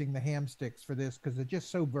of using the ham sticks for this because they're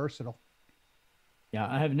just so versatile. Yeah,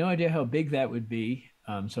 I have no idea how big that would be,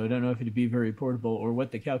 so I don't know if it'd be very portable, or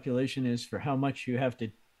what the calculation is for how much you have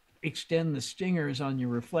to extend the stingers on your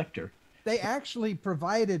reflector. They actually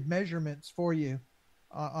provided measurements for you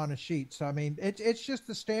on a sheet. So, I mean, it's just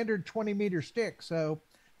the standard 20-meter stick. So,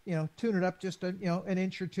 you know, tune it up just an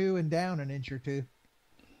inch or 2 and down an inch or 2.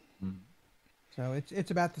 Mm. So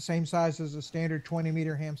it's about the same size as a standard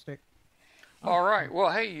 20-meter ham stick. All right.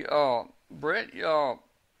 Well, hey, Brett,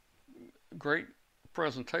 great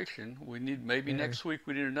presentation. We need next week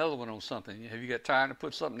we need another one on something. Have you got time to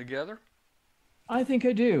put something together? I think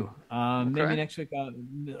I do. Maybe next week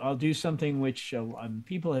I'll do something which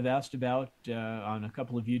people have asked about on a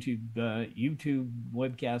couple of YouTube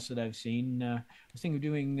webcasts that I've seen. I was thinking of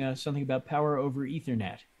doing something about power over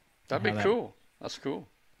Ethernet. That'd be cool. That's cool.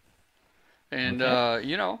 And power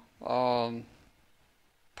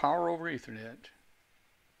over Ethernet.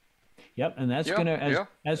 Yep, and that's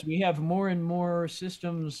as we have more and more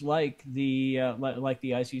systems like the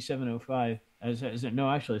IC705.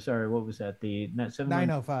 What was that? The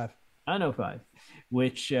 905. 905,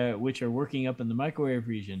 which are working up in the microwave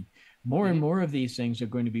region. More and more of these things are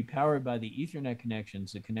going to be powered by the Ethernet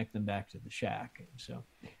connections that connect them back to the shack. So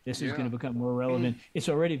this is going to become more relevant. It's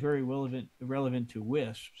already very relevant to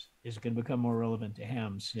WISPs. It's going to become more relevant to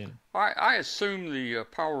hams soon. I assume the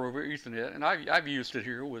power over Ethernet, and I've used it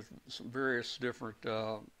here with some various different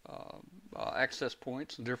access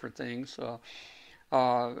points and different things.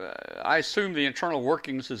 I assume the internal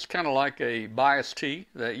workings is kind of like a bias T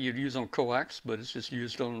that you'd use on coax, but it's just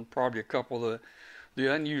used on probably a couple of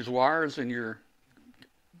the unused wires in your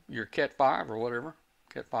Cat 5 or whatever,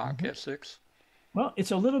 Cat 5, Cat 6. Well,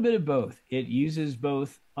 it's a little bit of both. It uses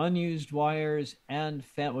both unused wires and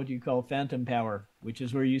what you call phantom power, which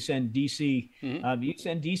is where you send DC. Mm-hmm. You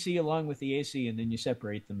send DC along with the AC, and then you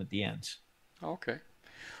separate them at the ends. Okay.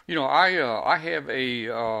 You know, I have a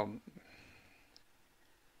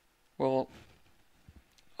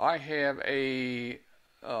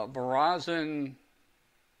Verizon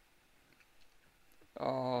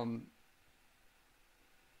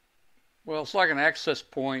it's like an access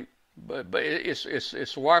point, but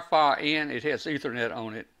it's Wi-Fi and it has Ethernet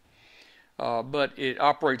on it, but it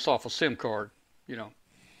operates off a SIM card. You know,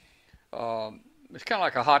 it's kind of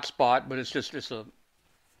like a hotspot, but it's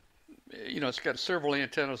got several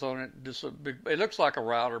antennas on it. Just a big. It looks like a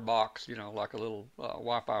router box, like a little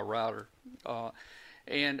Wi-Fi router,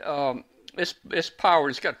 and it's powered.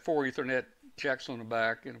 It's got 4 Ethernet jacks on the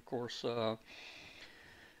back, and of course,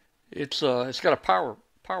 it's got a power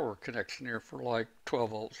connection here for like 12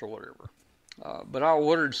 volts or whatever. But I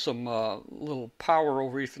ordered some little power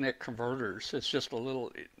over Ethernet converters. It's just a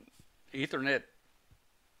little Ethernet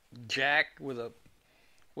jack with a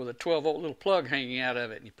 12 volt little plug hanging out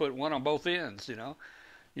of it, and you put one on both ends.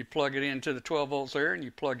 You plug it into the 12 volts there, and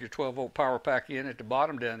you plug your 12 volt power pack in at the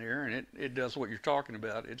bottom down here, and it does what you're talking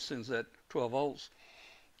about. It sends that 12 volts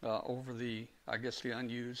over the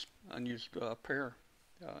unused pair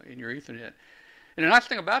in your Ethernet. And the nice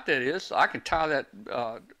thing about that is I can tie that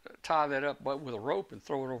up with a rope and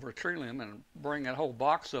throw it over a tree limb and bring that whole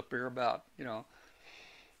box up there about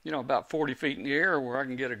about 40 feet in the air, where I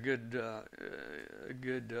can get a good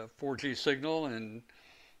 4G signal and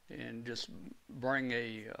just bring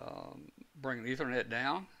an Ethernet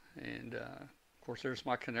down, and of course there's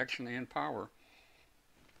my connection and power.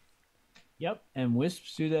 Yep, and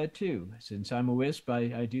WISPs do that too. Since I'm a WISP,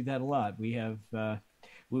 I do that a lot. We have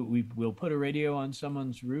we'll put a radio on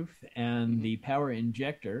someone's roof, and the power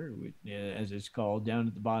injector, as it's called, down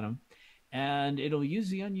at the bottom, and it'll use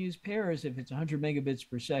the unused pairs if it's 100 megabits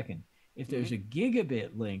per second. If there's a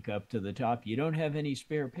gigabit link up to the top, you don't have any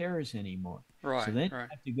spare pairs anymore. Right.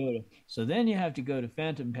 So then you have to go to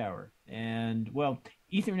phantom power. And well,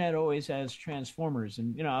 Ethernet always has transformers,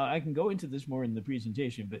 and I can go into this more in the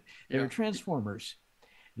presentation, but there are transformers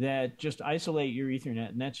that just isolate your Ethernet,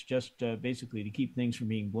 and that's just basically to keep things from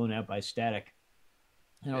being blown out by static,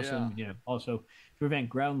 and also to prevent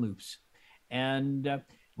ground loops. And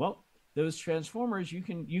those transformers, you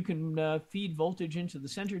can feed voltage into the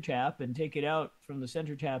center tap and take it out from the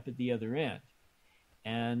center tap at the other end.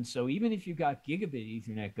 And so even if you've got gigabit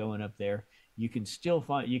Ethernet going up there, you can still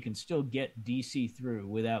get DC through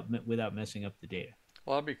without messing up the data.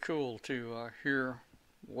 Well, that'd be cool to hear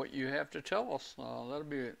what you have to tell us. That'll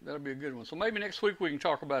be a good one. So maybe next week we can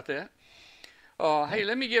talk about that. Hey,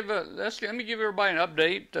 let me give everybody an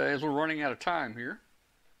update as we're running out of time here.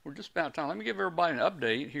 We're just about time. Let me give everybody an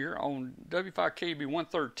update here on W5KB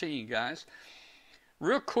 113, guys.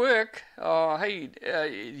 Real quick, hey,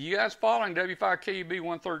 you guys following W5KB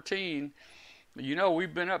 113,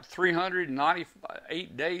 we've been up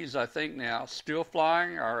 398 days, I think now, still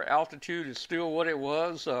flying. Our altitude is still what it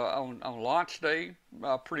was on launch day,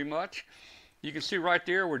 pretty much. You can see right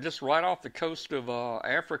there, we're just right off the coast of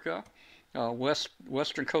Africa,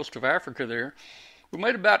 western coast of Africa there. We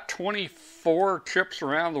made about 24 trips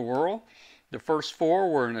around the world. The first 4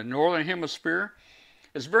 were in the northern hemisphere.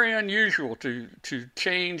 It's very unusual to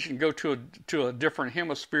change and go to a different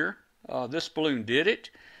hemisphere. This balloon did it.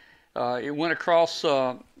 It went across.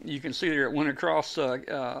 You can see there it went across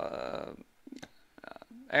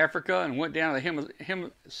Africa and went down to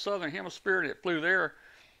the southern hemisphere, and it flew there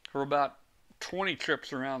for about 20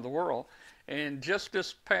 trips around the world. And just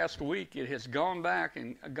this past week, it has gone back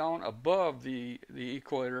and gone above the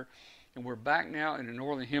equator, and we're back now in the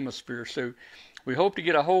northern hemisphere. So we hope to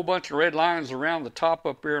get a whole bunch of red lines around the top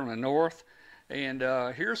up there in the north. And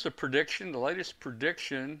here's the prediction, the latest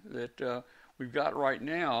prediction that we've got right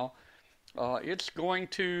now. It's going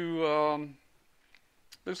to,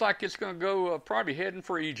 looks like it's going to go probably heading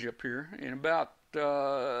for Egypt here. In about 2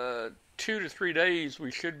 to 3 days,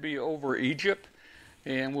 we should be over Egypt.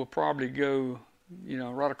 And we'll probably go,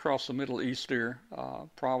 right across the Middle East there,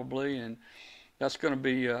 probably, and that's going to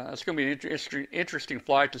be an interesting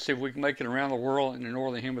flight to see if we can make it around the world in the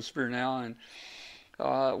northern hemisphere now. And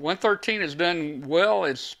 113 has done well.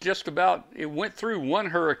 It's just about, it went through one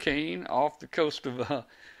hurricane off the coast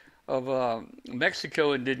of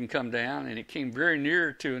Mexico and didn't come down, and it came very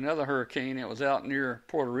near to another hurricane. It was out near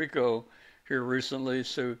Puerto Rico here recently,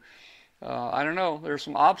 so. I don't know. There's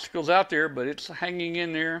some obstacles out there, but it's hanging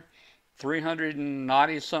in there.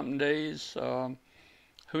 390-something days.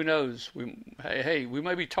 Who knows? We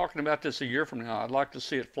may be talking about this a year from now. I'd like to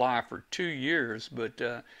see it fly for 2 years, but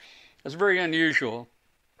it's very unusual.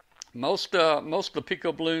 Most of the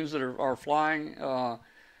Pico balloons that are flying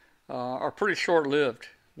are pretty short-lived.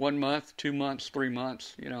 1 month, 2 months, 3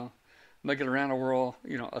 months. Make it around the world.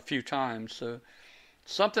 A few times. So.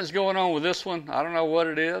 Something's going on with this one. I don't know what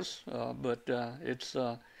it is, but it's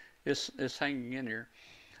hanging in here.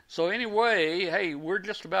 So anyway, hey, we're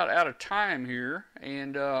just about out of time here,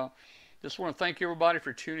 and just want to thank everybody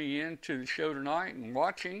for tuning in to the show tonight and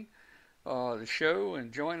watching the show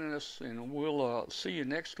and joining us. And we'll see you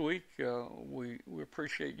next week. We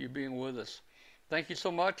appreciate you being with us. Thank you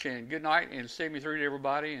so much, and good night, and save me through to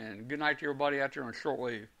everybody, and good night to everybody out there on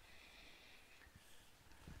shortwave.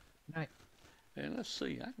 Good night. And let's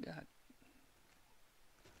see,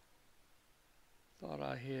 thought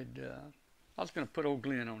I had, I was going to put old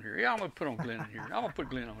Glenn on here. Yeah, I'm going to put on Glenn in here. I'm going to put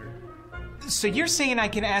Glenn on here. So you're saying I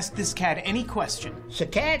can ask this cat any question? The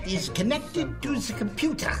cat is connected to the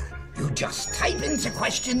computer. You just type in the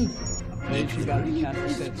question. You got the cat to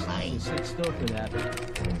sit still for that.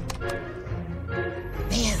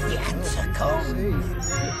 There's the answer code.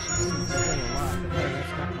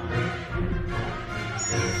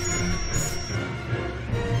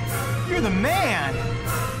 You're the man!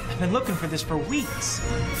 I've been looking for this for weeks.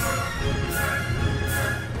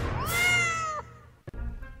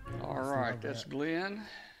 All right, that's Glenn.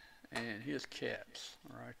 and his cats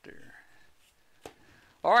right there.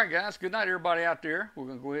 All right, guys. Good night, everybody out there. We're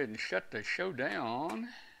going to go ahead and shut the show down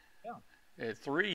at 3.